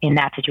group in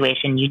that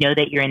situation. You know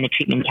that you're in the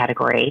treatment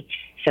category.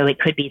 So it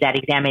could be that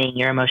examining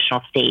your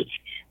emotional state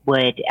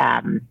would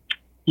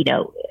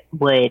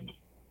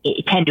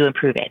tend to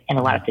improve it in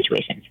a lot of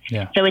situations.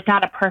 Yeah. So it's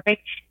not a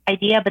perfect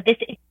idea, but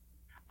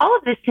all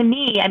of this to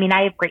me, I mean,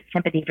 I have great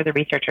sympathy for the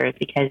researchers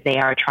because they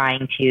are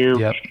trying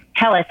to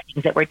tell us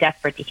things that we're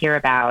desperate to hear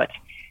about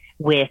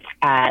with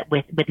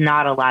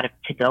not a lot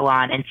to go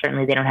on. And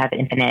certainly they don't have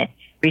infinite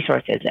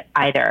resources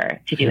either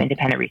to do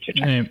independent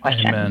research on this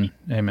question.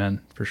 Amen.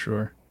 For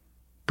sure.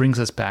 Brings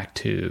us back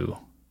to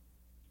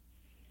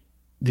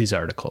these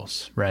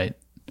articles, right?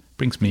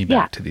 Brings me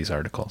back to these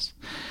articles.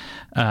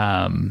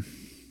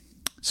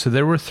 So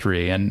there were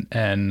 3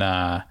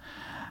 and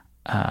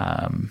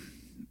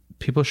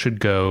people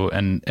should go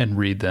and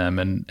read them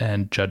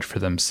and judge for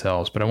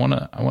themselves. But I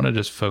want to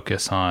just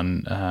focus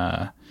on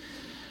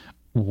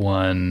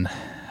one.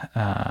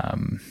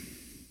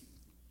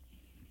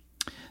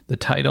 The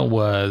title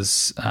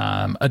was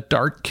A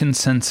Dark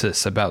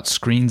Consensus About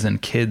Screens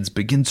and Kids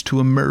Begins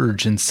to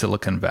Emerge in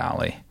Silicon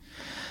Valley.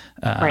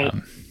 Right.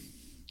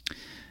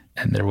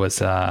 And there was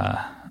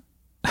there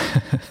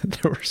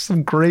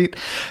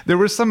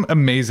were some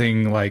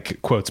amazing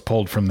like quotes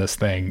pulled from this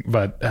thing,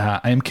 but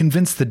I am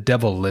convinced the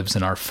devil lives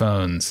in our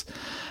phones.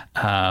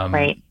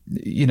 Right.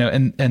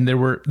 And there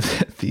were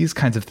these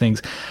kinds of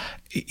things.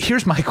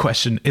 here's my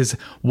question: is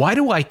why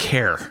do I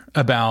care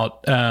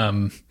about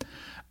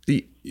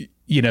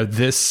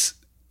this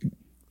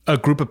a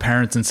group of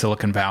parents in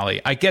Silicon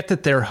Valley? I get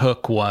that their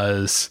hook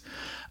was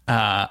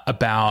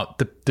about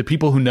the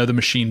people who know the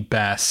machine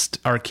best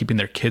are keeping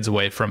their kids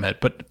away from it,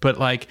 but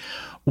like,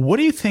 what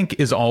do you think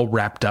is all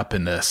wrapped up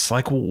in this?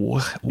 Like,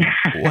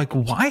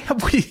 why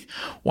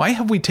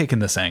have we taken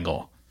this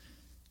angle?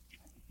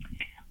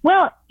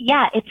 Well,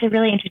 yeah, it's a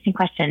really interesting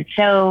question.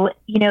 So,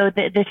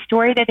 the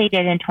story that they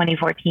did in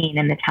 2014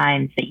 in the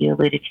Times that you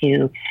alluded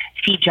to,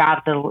 Steve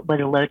Jobs was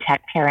a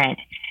low-tech parent.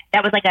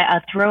 That was like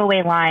a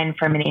throwaway line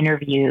from an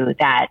interview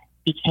that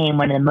became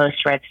one of the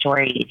most read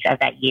stories of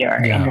that year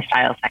in the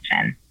style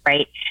section,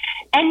 right?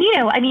 And,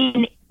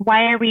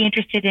 why are we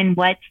interested in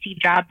what Steve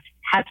Jobs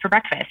has for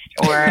breakfast,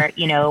 or,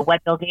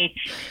 what Bill Gates,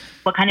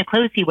 what kind of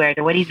clothes he wears,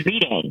 or what he's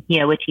reading,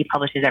 which he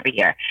publishes every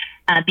year?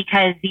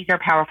 Because these are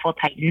powerful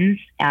titans.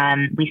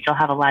 We still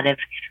have a lot of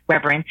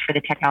reverence for the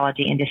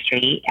technology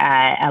industry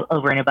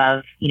over and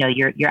above,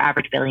 your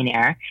average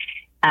billionaire.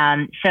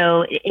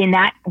 So in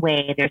that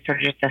way, there's sort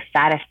of just a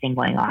status thing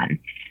going on.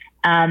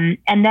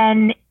 And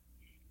then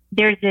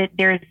there's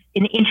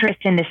an interest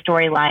in the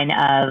storyline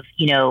of,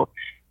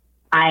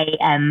 I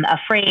am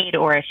afraid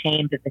or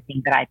ashamed of the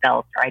thing that I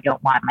built, or I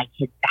don't want my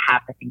kids to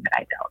have the thing that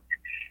I built.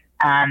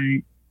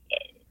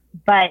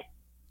 But,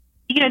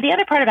 the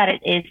other part about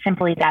it is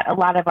simply that a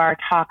lot of our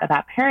talk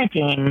about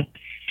parenting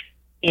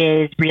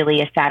is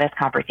really a status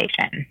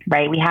conversation,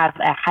 right? We have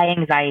a high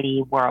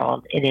anxiety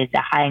world. It is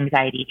a high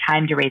anxiety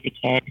time to raise a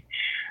kid.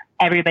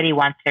 Everybody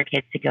wants their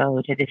kids to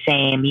go to the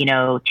same,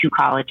 2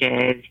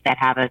 colleges that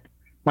have a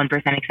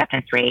 1%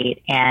 acceptance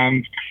rate.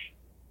 And,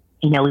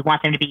 we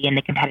want them to be in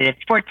the competitive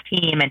sports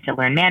team and to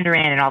learn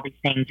Mandarin and all these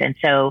things. And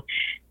so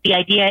the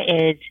idea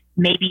is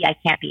maybe I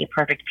can't be a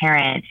perfect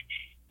parent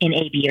in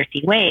A, B, or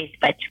C ways,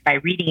 but by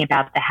reading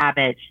about the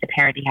habits, the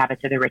parenting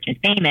habits of the rich and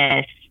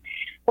famous,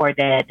 or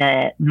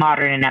the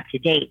modern and up to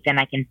date, then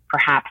I can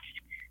perhaps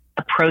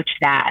approach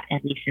that,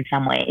 at least in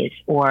some ways,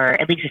 or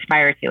at least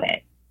aspire to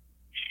it.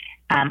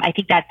 I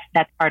think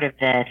that's part of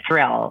the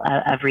thrill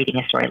of reading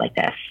a story like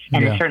this.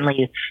 And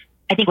certainly,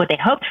 I think what they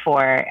hoped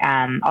for,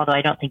 although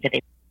I don't think that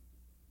they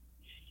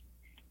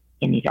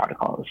in these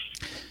articles.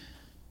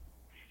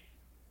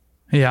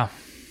 Yeah.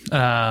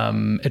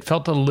 It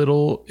felt a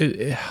little,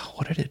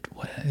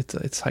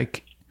 it's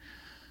like,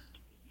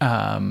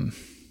 man,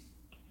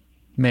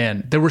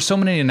 there were so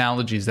many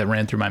analogies that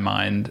ran through my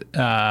mind.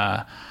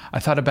 I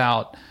thought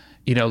about,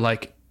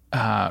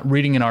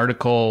 reading an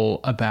article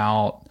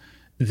about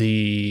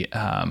the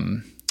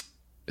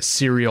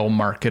cereal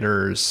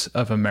marketers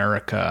of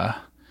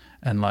America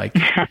and like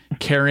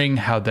caring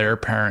how their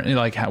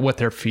what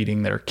they're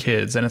feeding their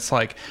kids. And it's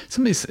like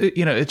somebody's,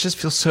 it just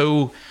feels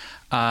so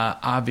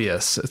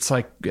obvious. It's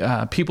like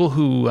people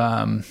who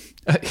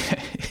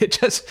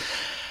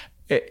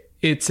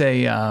it's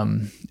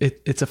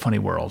a funny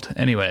world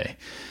anyway.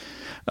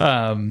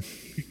 But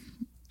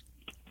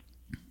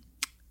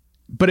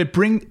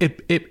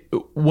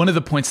one of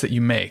the points that you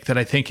make that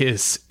I think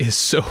is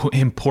so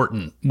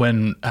important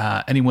when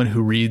anyone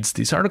who reads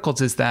these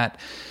articles is that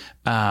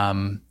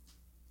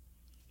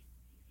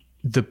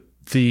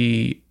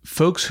the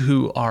folks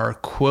who are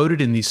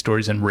quoted in these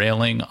stories and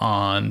railing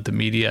on the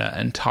media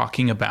and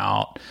talking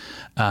about,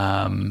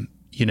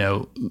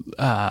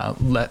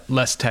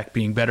 less tech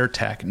being better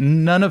tech,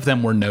 none of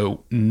them were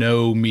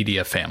no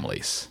media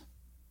families,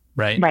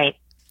 right? Right.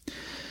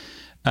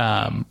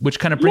 Which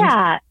kind of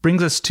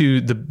brings us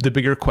to the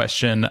bigger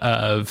question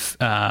of,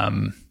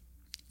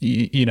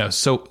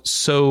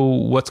 so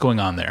what's going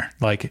on there?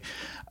 Like,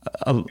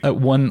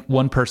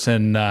 one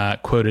person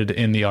quoted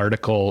in the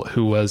article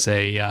who was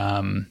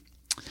I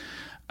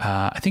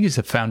think he's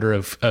the founder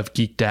of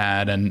Geek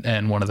Dad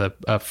and one of the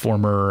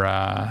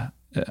former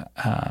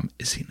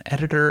is he an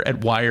editor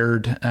at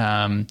Wired?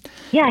 Yeah,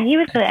 he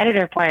was the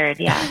editor of Wired.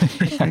 Yeah,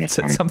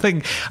 said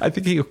something. I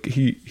think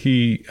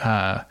he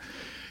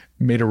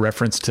made a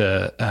reference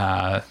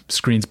to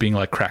screens being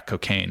like crack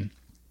cocaine,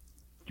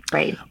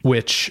 right?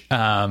 Which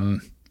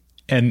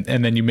and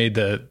then you made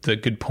the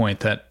good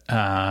point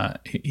that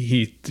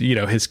he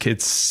his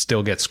kids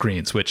still get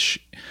screens,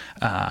 which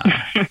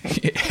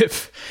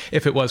if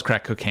it was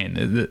crack cocaine,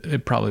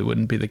 it probably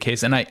wouldn't be the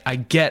case. And I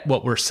get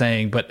what we're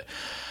saying, but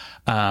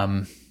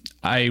I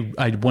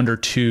wonder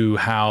too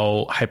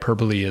how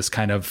hyperbole is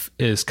kind of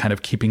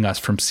keeping us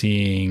from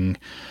seeing.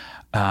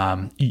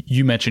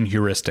 You mentioned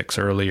heuristics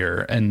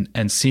earlier,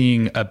 and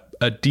seeing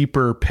a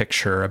deeper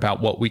picture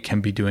about what we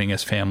can be doing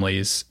as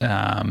families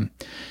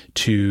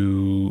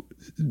to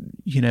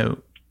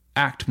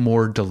act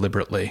more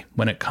deliberately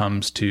when it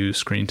comes to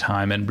screen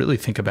time and really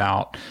think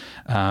about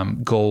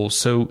goals.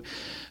 So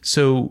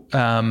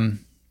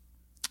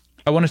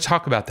I want to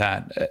talk about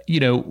that.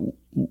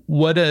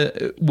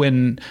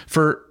 When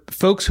for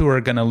folks who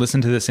are going to listen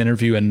to this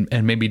interview and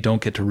maybe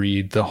don't get to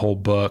read the whole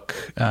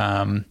book,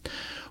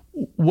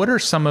 what are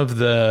some of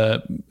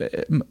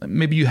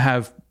maybe you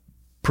have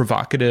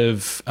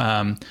provocative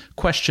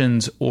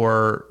questions,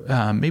 or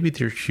maybe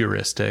they're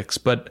heuristics,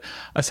 but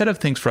a set of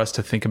things for us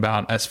to think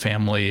about as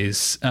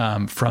families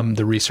from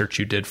the research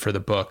you did for the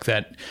book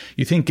that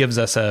you think gives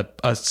us a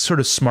sort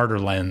of smarter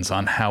lens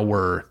on how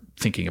we're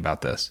thinking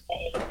about this?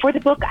 For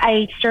the book,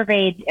 I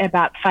surveyed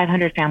about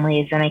 500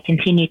 families, and I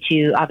continue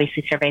to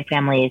obviously survey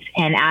families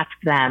and ask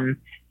them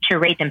to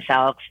rate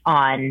themselves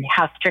on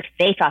how strict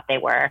they thought they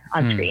were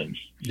on screens.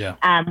 Yeah.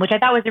 Which I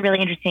thought was a really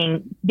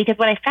interesting, because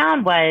what I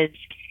found was,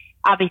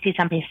 obviously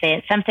some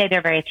say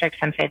they're very strict,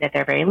 some say that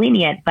they're very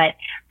lenient, but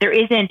there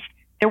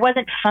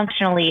wasn't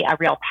functionally a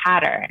real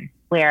pattern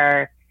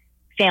where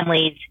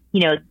families,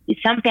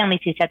 some families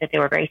who said that they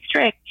were very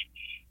strict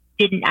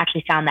didn't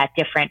actually sound that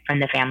different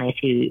from the families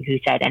who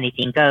said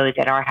anything goes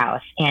at our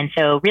house. And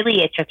so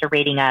really it's just a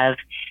rating of,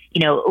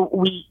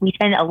 we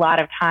spend a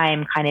lot of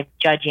time kind of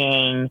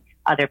judging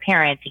other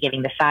parents and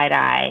giving the side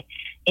eye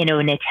in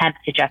an attempt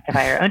to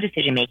justify our own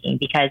decision making,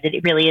 because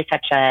it really is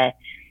such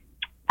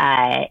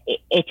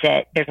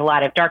there's a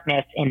lot of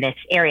darkness in this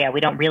area. We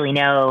don't really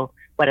know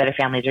what other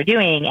families are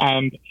doing,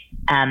 and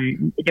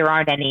there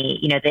aren't any,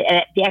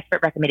 the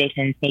expert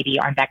recommendations maybe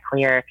aren't that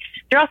clear.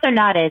 They're also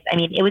not as,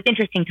 it was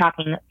interesting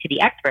talking to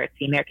the experts,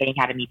 the American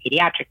Academy of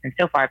Pediatrics and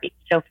so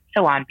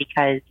on,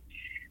 because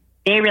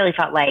they really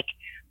felt like,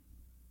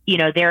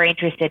 they're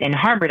interested in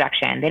harm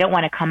reduction. They don't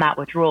want to come out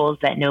with rules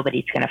that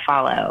nobody's going to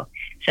follow.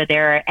 So they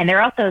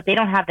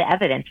don't have the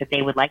evidence that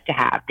they would like to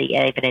have, the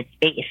evidence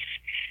base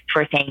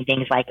for saying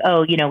things like,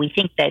 we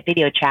think that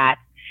video chat,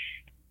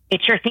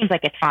 it sure seems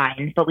like it's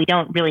fine, but we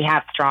don't really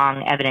have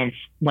strong evidence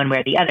one way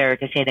or the other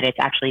to say that it's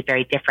actually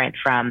very different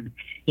from,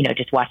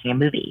 just watching a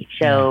movie.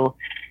 So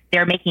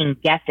they're making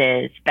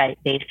guesses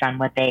based on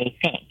what they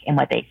think and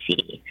what they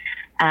see.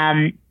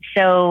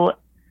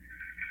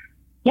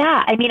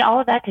 All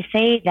of that to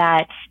say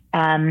that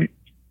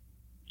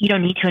you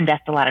don't need to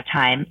invest a lot of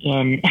time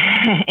in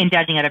in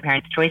judging other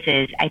parents'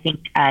 choices. I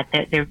think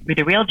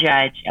the real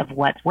judge of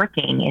what's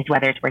working is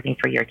whether it's working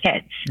for your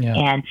kids. Yeah.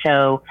 And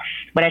so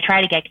what I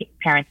try to get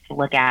parents to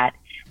look at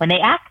when they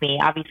ask me,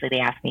 obviously they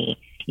ask me,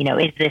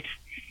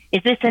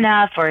 is this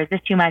enough, or is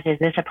this too much? Is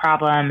this a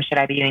problem? Should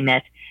I be doing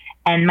this?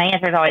 And my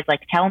answer is always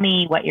like, tell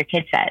me what your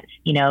kid says.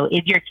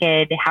 Is your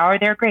kid, how are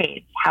their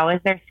grades? How is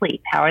their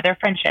sleep? How are their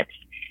friendships?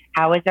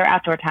 How is their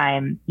outdoor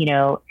time?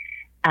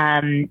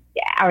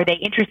 Are they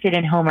interested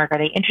in homework? Are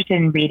they interested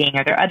in reading?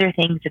 Are there other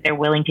things that they're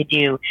willing to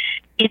do?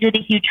 Is it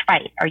a huge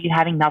fight? Are you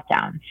having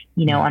meltdowns,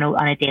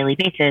 on a daily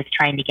basis,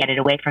 trying to get it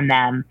away from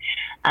them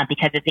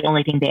because it's the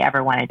only thing they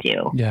ever want to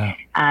do? Yeah.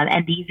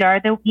 And these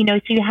are so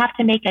you have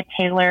to make a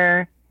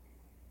tailored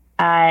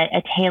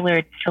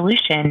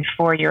solution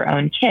for your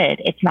own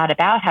kid. It's not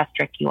about how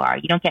strict you are.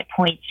 You don't get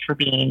points for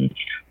being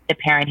the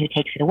parent who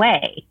takes it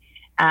away.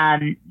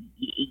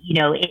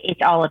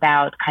 It's all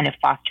about kind of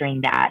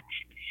fostering that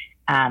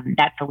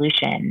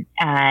solution,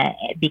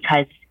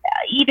 because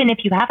even if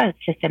you have a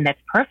system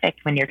that's perfect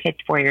when your kid's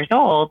 4 years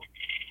old,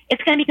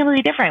 it's going to be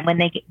completely different when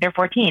they're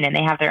 14 and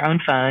they have their own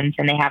phones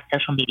and they have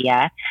social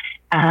media,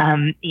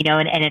 and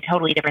a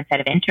totally different set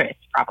of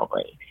interests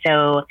probably.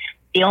 So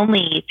the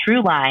only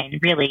through line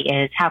really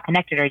is, how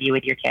connected are you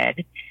with your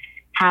kid?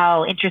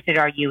 How interested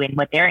are you in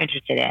what they're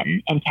interested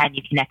in? And can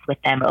you connect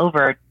with them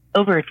over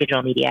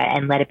digital media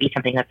and let it be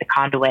something that's a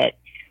conduit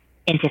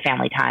into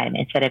family time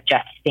instead of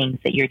just things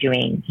that you're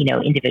doing,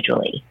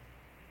 individually?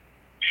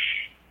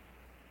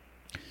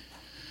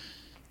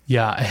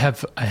 Yeah, I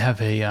have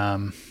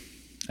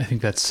I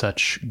think that's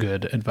such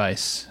good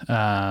advice.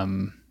 I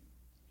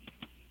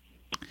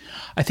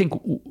think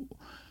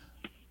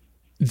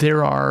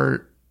there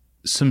are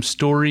some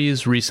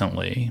stories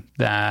recently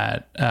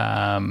that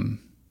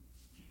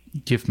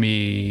give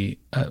me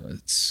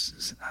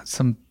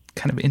some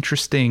kind of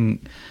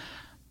interesting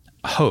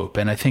hope.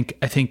 And I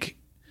think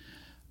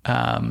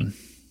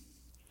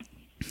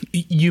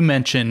you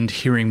mentioned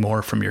hearing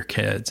more from your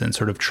kids and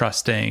sort of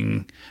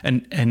trusting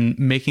and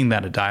making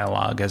that a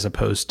dialogue, as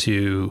opposed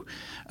to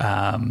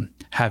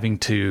having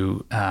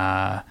to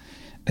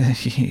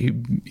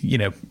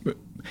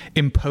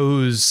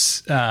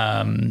impose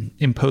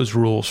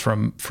rules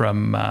from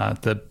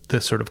the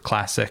sort of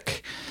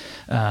classic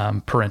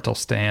parental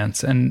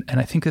stance. And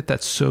I think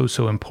that's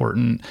so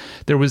important.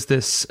 There was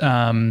this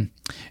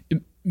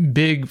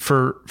big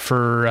for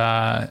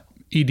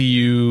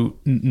EDU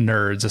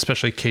nerds,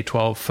 especially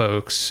K-12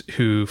 folks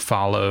who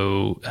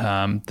follow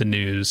the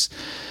news.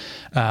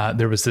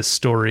 There was this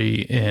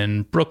story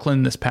in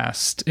Brooklyn in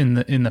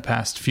the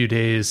past few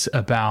days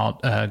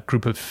about a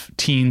group of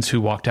teens who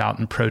walked out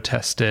and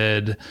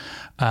protested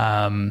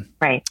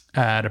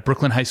at a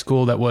Brooklyn high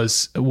school that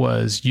was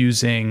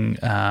using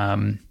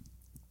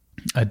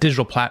a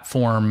digital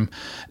platform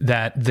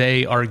that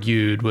they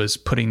argued was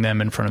putting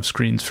them in front of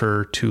screens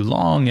for too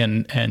long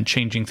and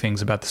changing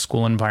things about the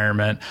school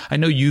environment. I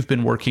know you've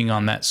been working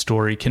on that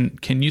story.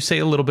 Can you say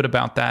a little bit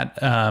about that?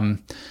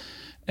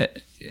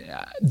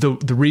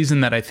 The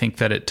reason that I think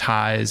that it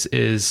ties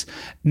is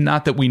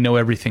not that we know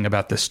everything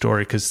about this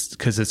story,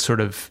 because it's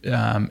sort of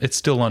it's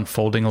still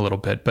unfolding a little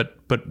bit. But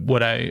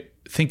what I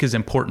think is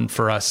important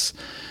for us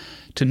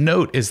to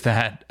note is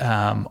that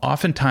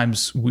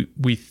oftentimes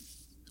we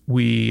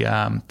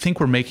think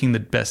we're making the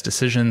best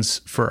decisions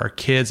for our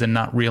kids and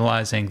not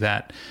realizing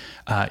that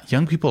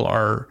young people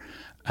are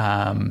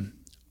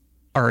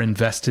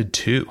invested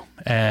too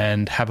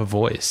and have a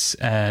voice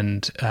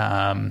and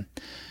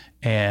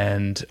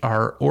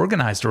are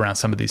organized around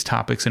some of these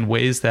topics in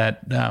ways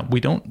that we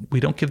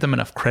don't give them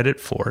enough credit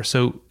for.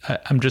 So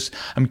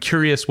I'm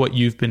curious what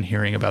you've been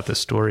hearing about this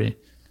story.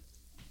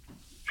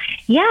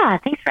 Yeah,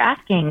 thanks for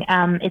asking.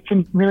 It's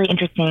a really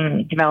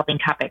interesting developing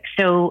topic.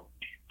 So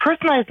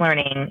personalized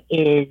learning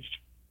is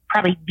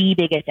probably the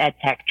biggest ed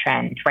tech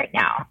trend right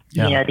now.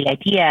 Yeah. You know, the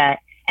idea,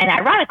 and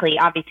ironically,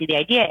 obviously the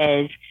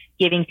idea is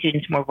giving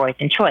students more voice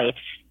and choice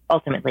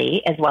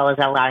ultimately, as well as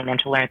allowing them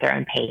to learn at their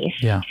own pace.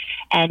 Yeah.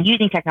 And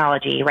using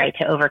technology, right,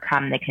 to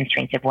overcome the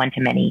constraints of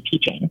one-to-many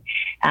teaching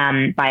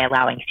by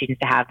allowing students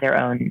to have their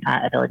own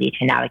ability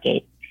to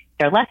navigate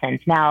their lessons.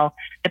 Now,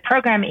 the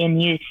program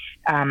in use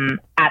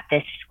at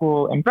this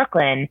school in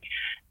Brooklyn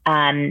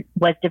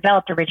was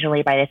developed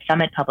originally by the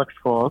Summit Public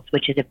Schools,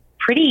 which is a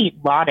pretty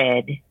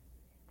lauded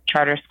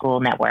charter school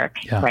network,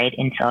 right,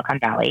 in Silicon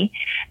Valley.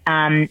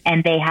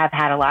 And they have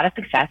had a lot of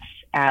success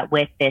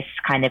with this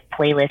kind of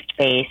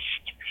playlist-based,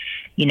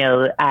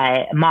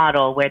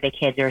 model where the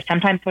kids are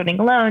sometimes learning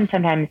alone,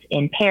 sometimes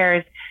in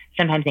pairs,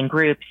 sometimes in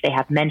groups. They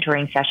have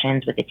mentoring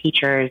sessions with the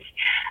teachers.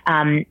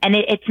 And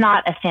it's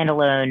not a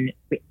standalone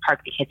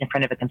park the kids in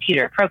front of a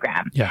computer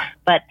program. Yeah.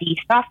 But the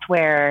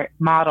software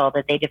model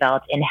that they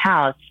developed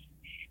in-house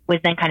was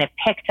then kind of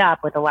picked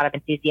up with a lot of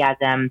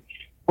enthusiasm,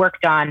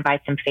 worked on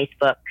by some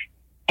Facebook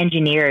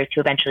engineers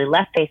who eventually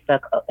left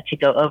Facebook to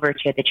go over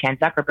to the Chan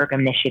Zuckerberg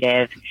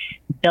Initiative,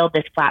 build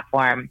this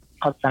platform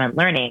called Summit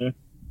Learning,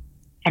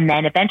 and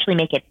then eventually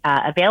make it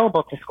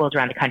available to schools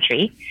around the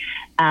country,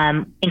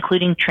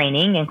 including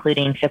training,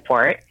 including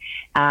support,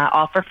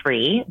 all for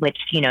free, which,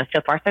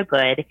 so far so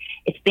good.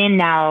 It's been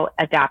now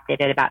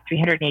adopted at about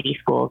 380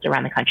 schools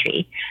around the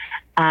country.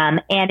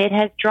 And it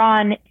has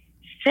drawn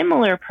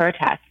similar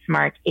protests,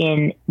 Mark,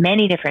 in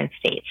many different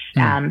states,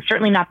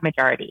 certainly not the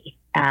majority.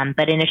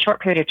 But in a short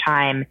period of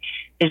time,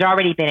 there's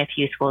already been a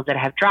few schools that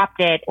have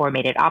dropped it or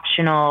made it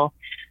optional,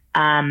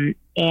 and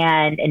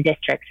in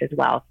districts as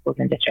well, schools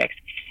and districts.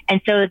 And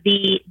so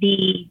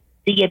the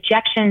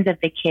objections of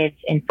the kids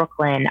in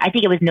Brooklyn, I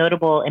think it was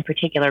notable in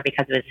particular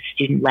because it was a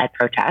student-led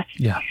protest.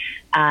 Yeah.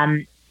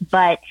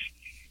 But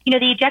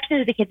the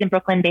objections of the kids in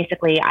Brooklyn,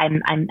 basically,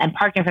 I'm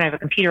parked in front of a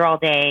computer all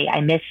day.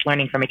 I miss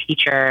learning from a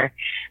teacher.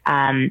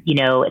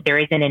 There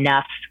isn't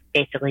enough,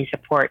 basically,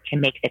 support to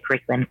make the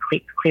curriculum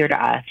clear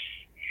to us.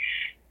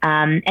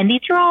 And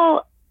these are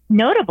all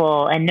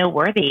notable and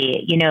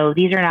noteworthy.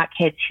 These are not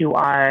kids who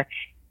are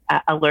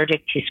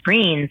allergic to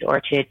screens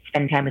or to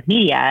spend time with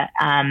media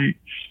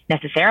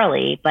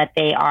necessarily, but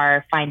they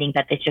are finding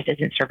that this just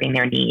isn't serving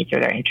their needs or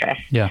their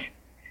interests. Yeah.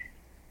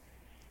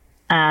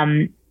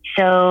 I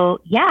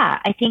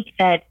think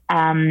that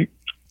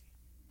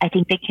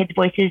kids'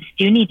 voices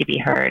do need to be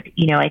heard.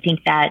 I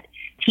think that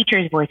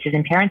teachers' voices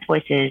and parents'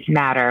 voices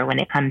matter when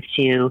it comes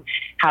to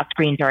how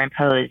screens are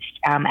imposed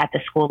at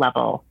the school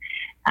level,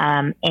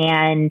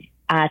 and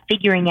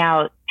figuring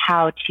out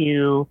how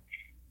to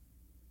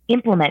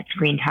implement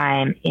screen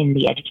time in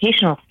the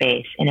educational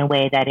space in a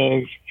way that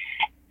is,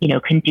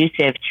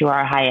 conducive to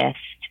our highest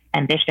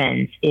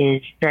ambitions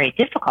is very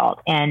difficult.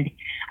 And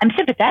I'm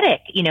sympathetic,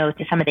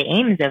 to some of the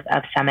aims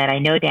of Summit. I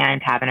know Dan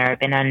Tavenner. I've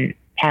been on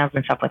panels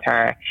and stuff with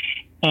her.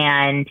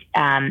 And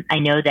I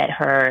know that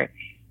her,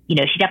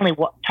 she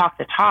definitely talks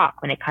the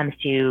talk when it comes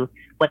to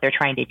what they're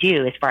trying to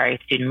do as far as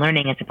student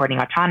learning and supporting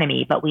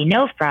autonomy. But we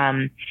know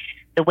from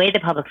the way the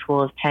public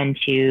schools tend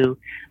to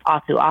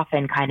also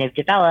often kind of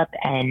develop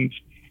and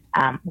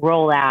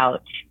roll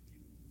out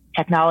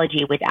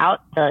technology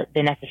without the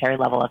necessary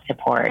level of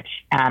support.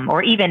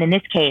 Or even in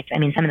this case,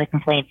 some of the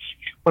complaints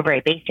were very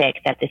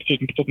basic, that the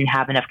students didn't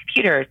have enough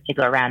computers to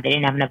go around. They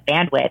didn't have enough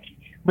bandwidth,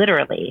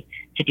 literally,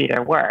 to do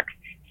their work.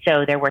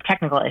 So there were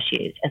technical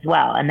issues as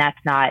well. And that's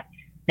not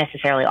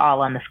necessarily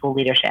all on the school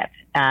leadership.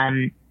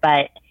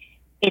 But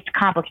it's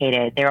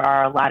complicated. There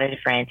are a lot of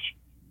different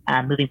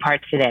moving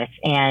parts to this.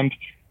 And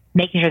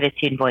making sure that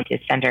student voice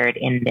is centered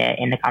in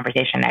the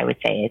conversation, I would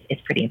say,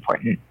 is pretty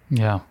important.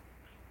 Yeah.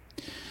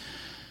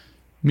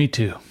 Me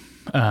too.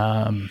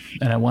 And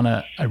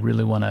I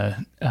really want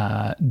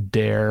to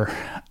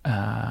dare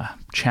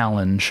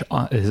challenge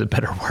is a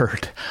better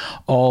word.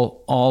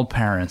 All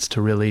parents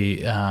to really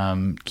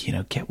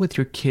get with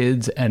your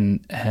kids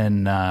and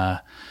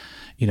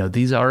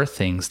these are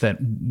things that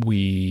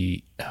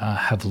we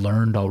have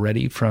learned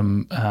already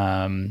from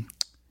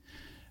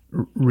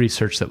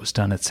research that was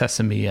done at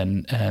Sesame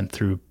and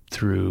through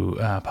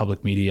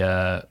public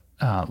media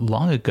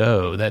long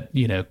ago, that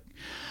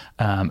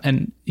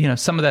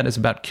some of that is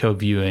about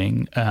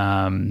co-viewing,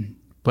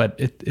 but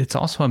it's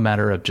also a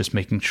matter of just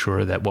making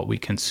sure that what we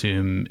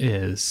consume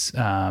is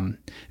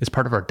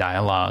part of our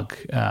dialogue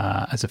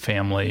as a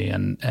family,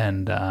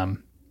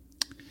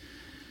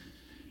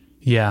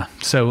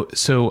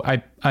 So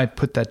I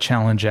put that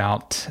challenge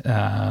out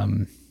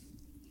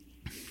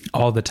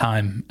All the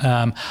time.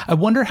 I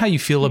wonder how you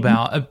feel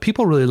about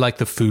people really like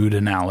the food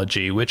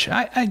analogy, which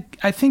I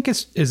think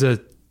is a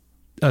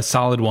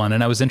solid one.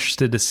 And I was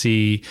interested to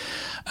see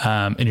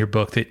in your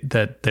book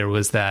that there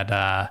was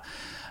that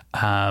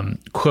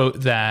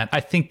quote that I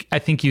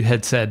think you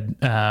had said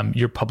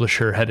your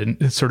publisher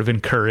had sort of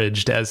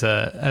encouraged as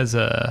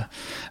a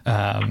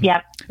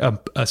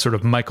sort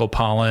of Michael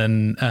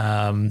Pollan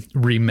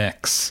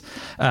remix.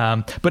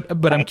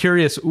 But I'm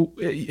curious,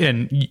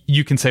 and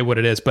you can say what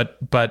it is, but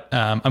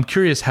I'm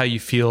curious how you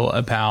feel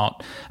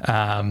about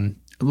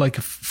like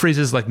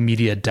phrases like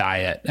media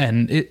diet,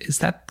 and is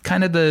that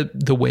kind of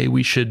the way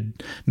we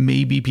should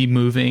maybe be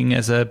moving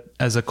as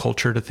a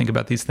culture to think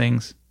about these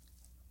things?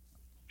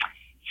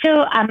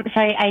 So,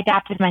 sorry, I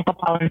adapted Michael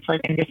Pollan's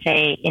slogan to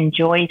say,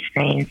 enjoy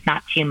screens,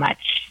 not too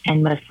much,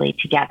 and mostly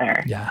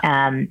together. Yeah.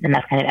 And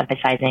that's kind of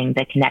emphasizing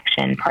the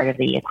connection part of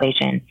the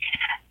equation.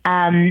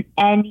 And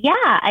yeah,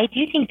 I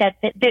do think that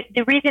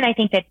the reason I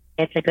think that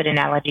it's a good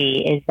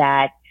analogy is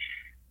that,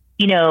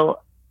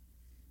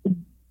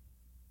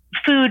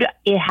 food,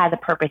 it has a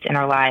purpose in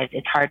our lives.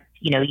 It's hard,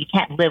 you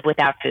can't live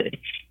without food.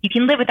 You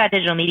can live without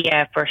digital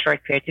media for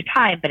short periods of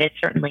time, but it's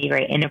certainly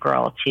very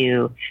integral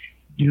to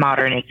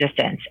modern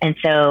existence. And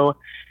so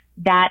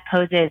that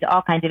poses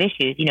all kinds of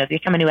issues. If you're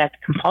someone who has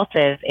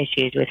compulsive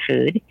issues with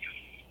food,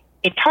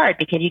 it's hard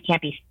because you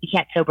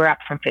can't sober up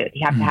from food.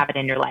 You have to have it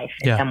in your life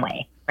in some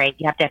way, right?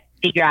 You have to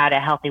figure out a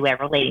healthy way of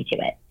relating to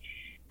it.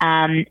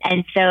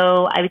 And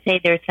so I would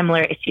say there's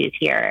similar issues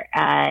here,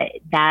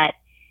 that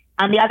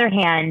on the other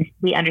hand,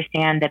 we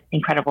understand the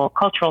incredible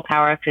cultural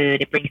power of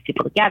food. It brings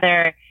people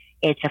together.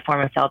 It's a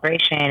form of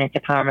celebration. It's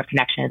a form of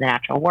connection to the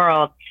natural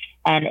world.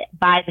 And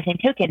by the same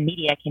token,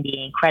 media can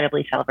be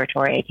incredibly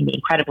celebratory. It can be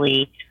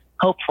incredibly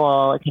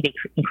hopeful. It can be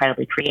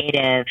incredibly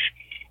creative.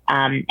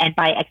 And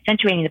by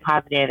accentuating the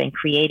positive and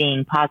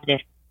creating positive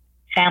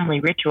family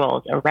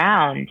rituals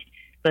around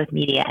both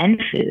media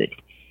and food,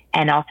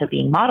 and also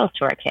being models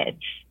to our kids,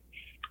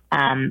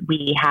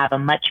 we have a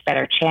much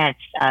better chance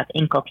of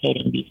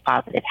inculcating these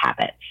positive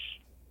habits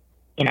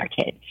in our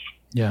kids.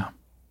 Yeah.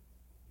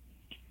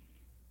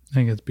 I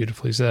think it's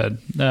beautifully said.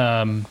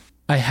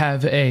 I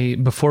have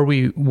before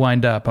we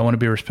wind up, I want to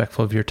be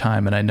respectful of your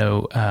time, and I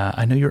know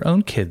your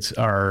own kids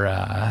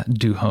are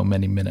due home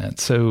any minute,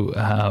 so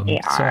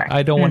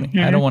I don't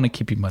want to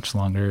keep you much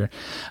longer.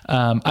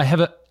 I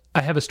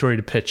have a story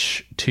to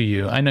pitch to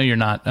you. I know you're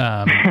not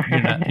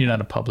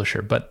a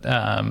publisher, but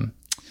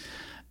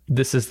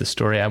this is the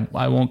story.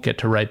 I won't get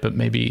to write, but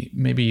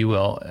maybe you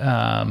will.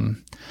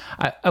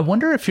 I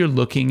wonder if you're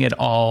looking at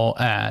all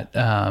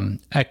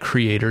at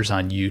creators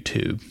on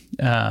YouTube.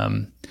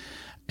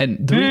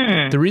 And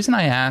the reason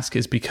I ask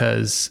is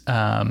because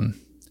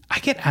I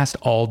get asked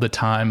all the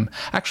time.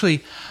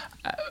 Actually,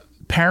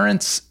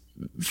 friends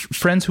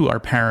who are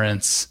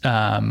parents,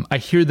 I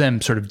hear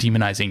them sort of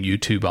demonizing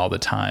YouTube all the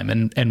time.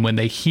 And when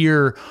they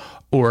hear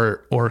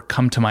or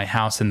come to my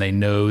house and they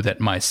know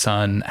that my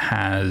son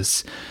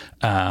has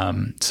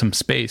some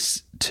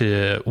space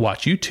to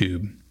watch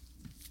YouTube,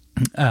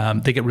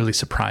 they get really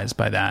surprised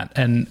by that.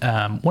 And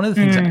one of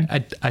the things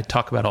I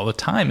talk about all the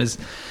time is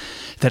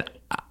that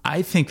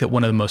I think that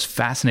one of the most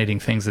fascinating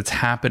things that's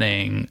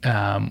happening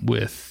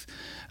with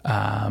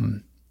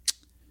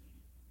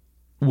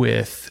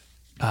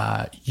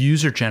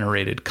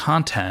user-generated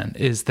content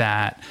is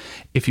that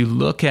if you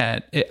look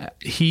at it,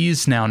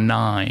 he's now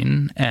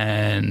 9,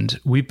 and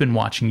we've been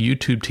watching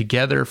YouTube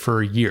together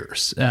for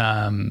years,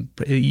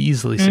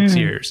 easily 6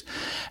 years.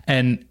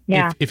 And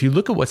if you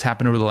look at what's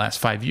happened over the last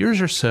 5 years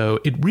or so,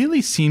 it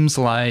really seems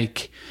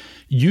like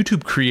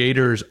YouTube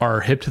creators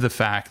are hip to the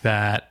fact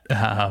that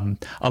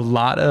a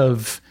lot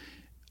of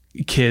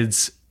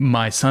kids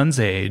my son's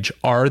age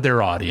are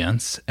their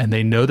audience, and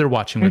they know they're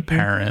watching with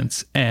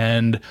parents.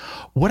 And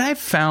what I've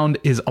found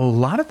is a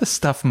lot of the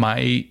stuff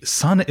my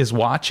son is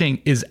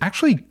watching is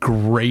actually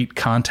great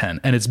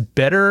content, and it's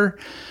better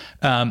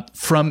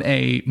from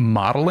a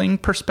modeling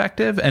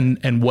perspective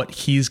and what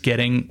he's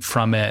getting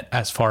from it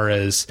as far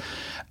as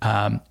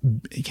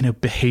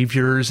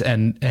behaviors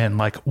and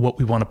like what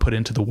we want to put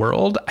into the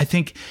world. I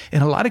think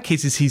in a lot of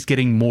cases, he's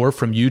getting more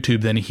from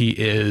YouTube than he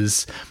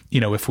is,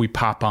 if we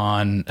pop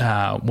on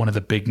one of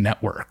the big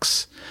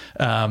networks.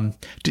 Are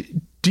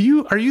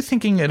you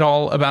thinking at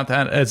all about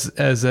that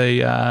as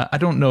a, I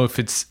don't know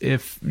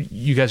if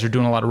you guys are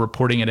doing a lot of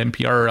reporting at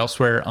NPR or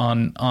elsewhere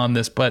on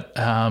this, but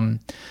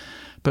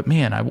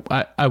man,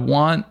 I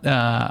want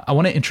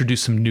to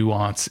introduce some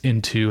nuance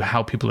into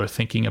how people are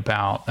thinking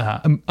about.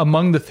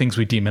 Among the things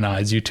we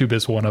demonize, YouTube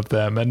is one of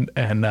them,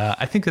 and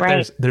I think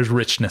that there's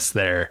richness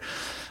there.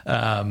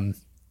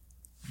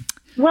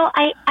 Well,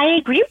 I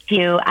agree with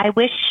you. I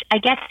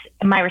guess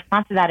my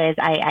response to that is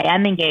I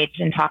am engaged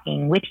in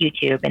talking with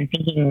YouTube and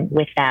thinking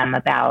with them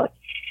about,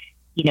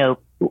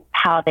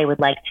 how they would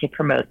like to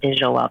promote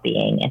digital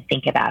well-being and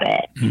think about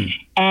it.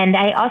 And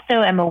I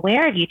also am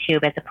aware of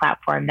YouTube as a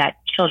platform that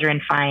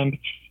children find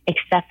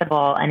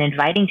accessible and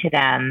inviting to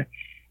them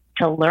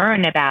to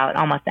learn about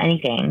almost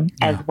anything,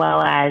 as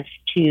well as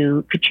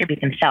to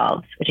contribute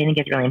themselves, which I think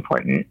is really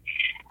important.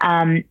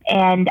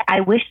 And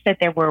I wish that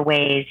there were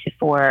ways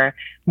for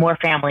more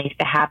families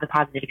to have the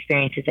positive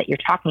experiences that you're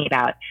talking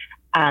about.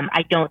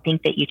 I don't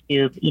think that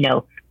YouTube,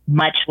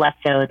 much less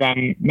so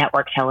than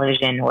network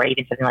television or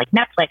even something like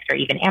Netflix or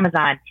even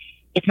Amazon,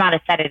 it's not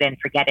a set it and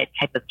forget it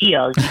type of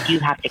deal. You do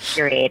have to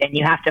curate and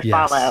you have to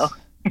follow.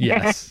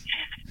 Yes.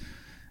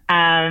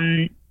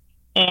 And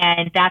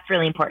that's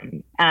really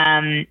important.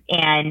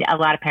 And a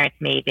lot of parents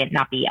may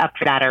not be up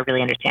for that or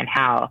really understand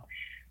how.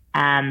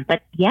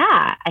 But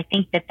yeah, I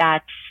think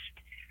that's,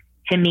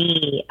 to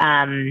me,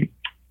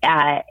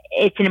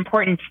 it's an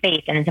important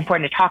space and it's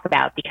important to talk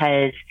about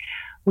because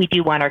we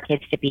do want our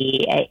kids to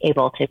be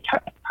able to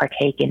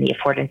partake in the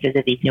affordances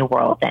of these new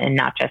worlds and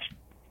not just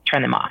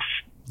turn them off.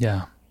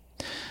 Yeah.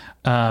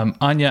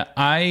 Anya,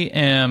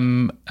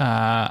 I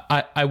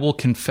will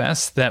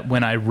confess that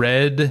when I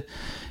read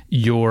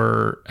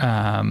your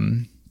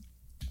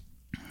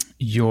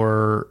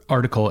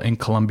article in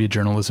Columbia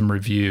Journalism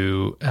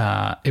Review,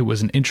 it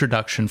was an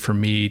introduction for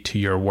me to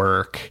your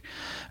work.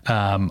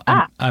 I'm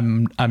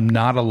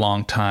not a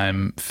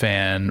longtime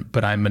fan,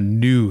 but I'm a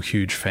new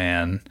huge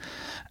fan.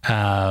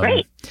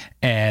 Great.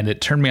 And it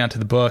turned me onto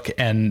the book,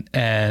 and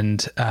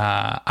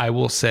I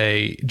will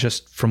say,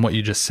 just from what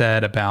you just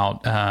said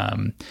about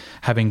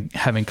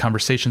having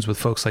conversations with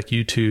folks like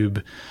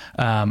YouTube,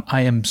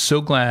 I am so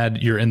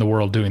glad you're in the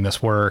world doing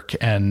this work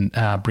and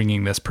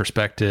bringing this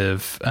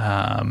perspective.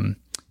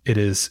 It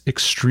is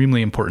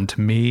extremely important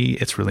to me.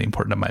 It's really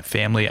important to my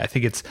family. I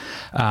think it's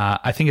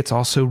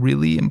also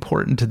really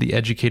important to the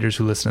educators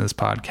who listen to this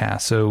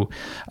podcast. So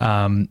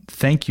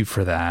thank you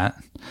for that.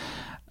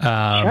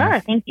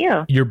 Sure. Thank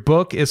you. Your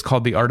book is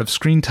called The Art of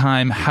Screen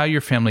Time: How Your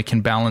Family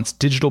Can Balance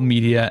Digital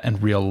Media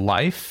and Real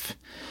Life.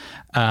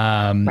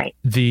 Right.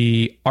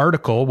 The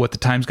article, What the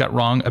Times Got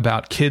Wrong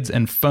About Kids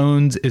and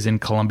Phones, is in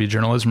Columbia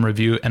Journalism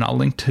Review, and I'll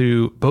link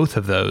to both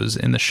of those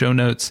in the show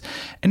notes.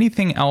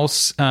 Anything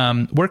else?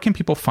 Where can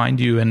people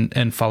find you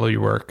and follow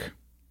your work?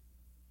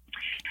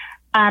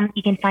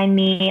 You can find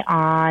me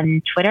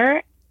on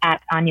Twitter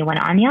at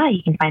Anya1Anya.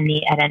 You can find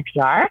me at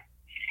NPR.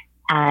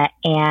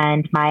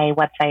 And my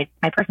website,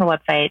 my personal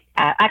website,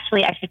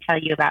 actually, I should tell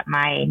you about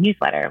my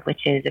newsletter,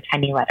 which is a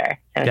tiny letter.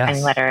 So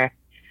yes.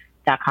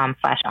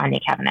 tinyletter.com/Anya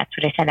Cabinets,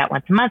 which I send out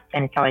once a month,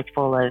 and it's always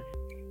full of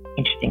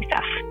interesting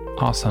stuff.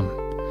 Awesome.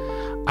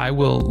 I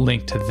will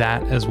link to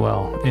that as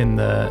well in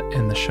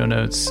the show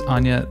notes.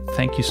 Anya,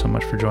 thank you so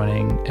much for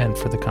joining and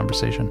for the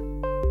conversation.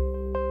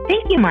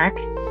 Thank you, Mark.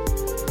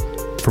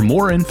 For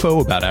more info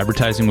about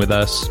advertising with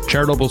us,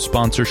 charitable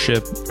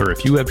sponsorship, or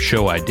if you have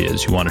show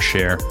ideas you want to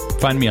share,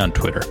 find me on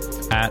Twitter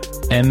at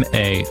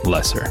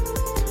 @MALesser.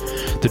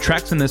 The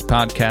tracks in this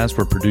podcast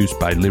were produced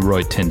by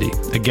Leroy Tindy,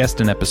 a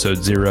guest in episode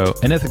 0,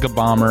 an Ithaca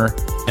bomber,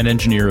 an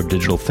engineer of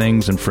digital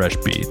things and fresh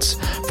beats.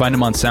 Find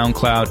him on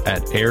SoundCloud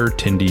at Air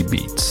Tindy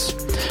Beats.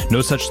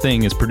 No Such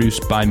Thing is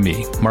produced by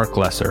me, Mark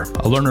Lesser,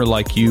 a learner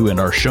like you,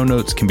 and our show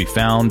notes can be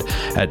found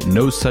at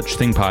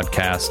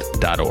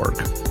nosuchthingpodcast.org.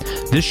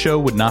 This show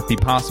would not be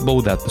possible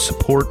without the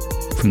support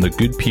from the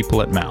good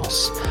people at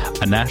Mouse,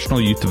 a national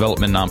youth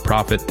development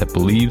nonprofit that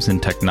believes in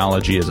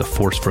technology as a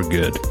force for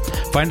good.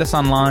 Find us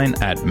online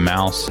at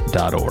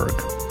mouse.org.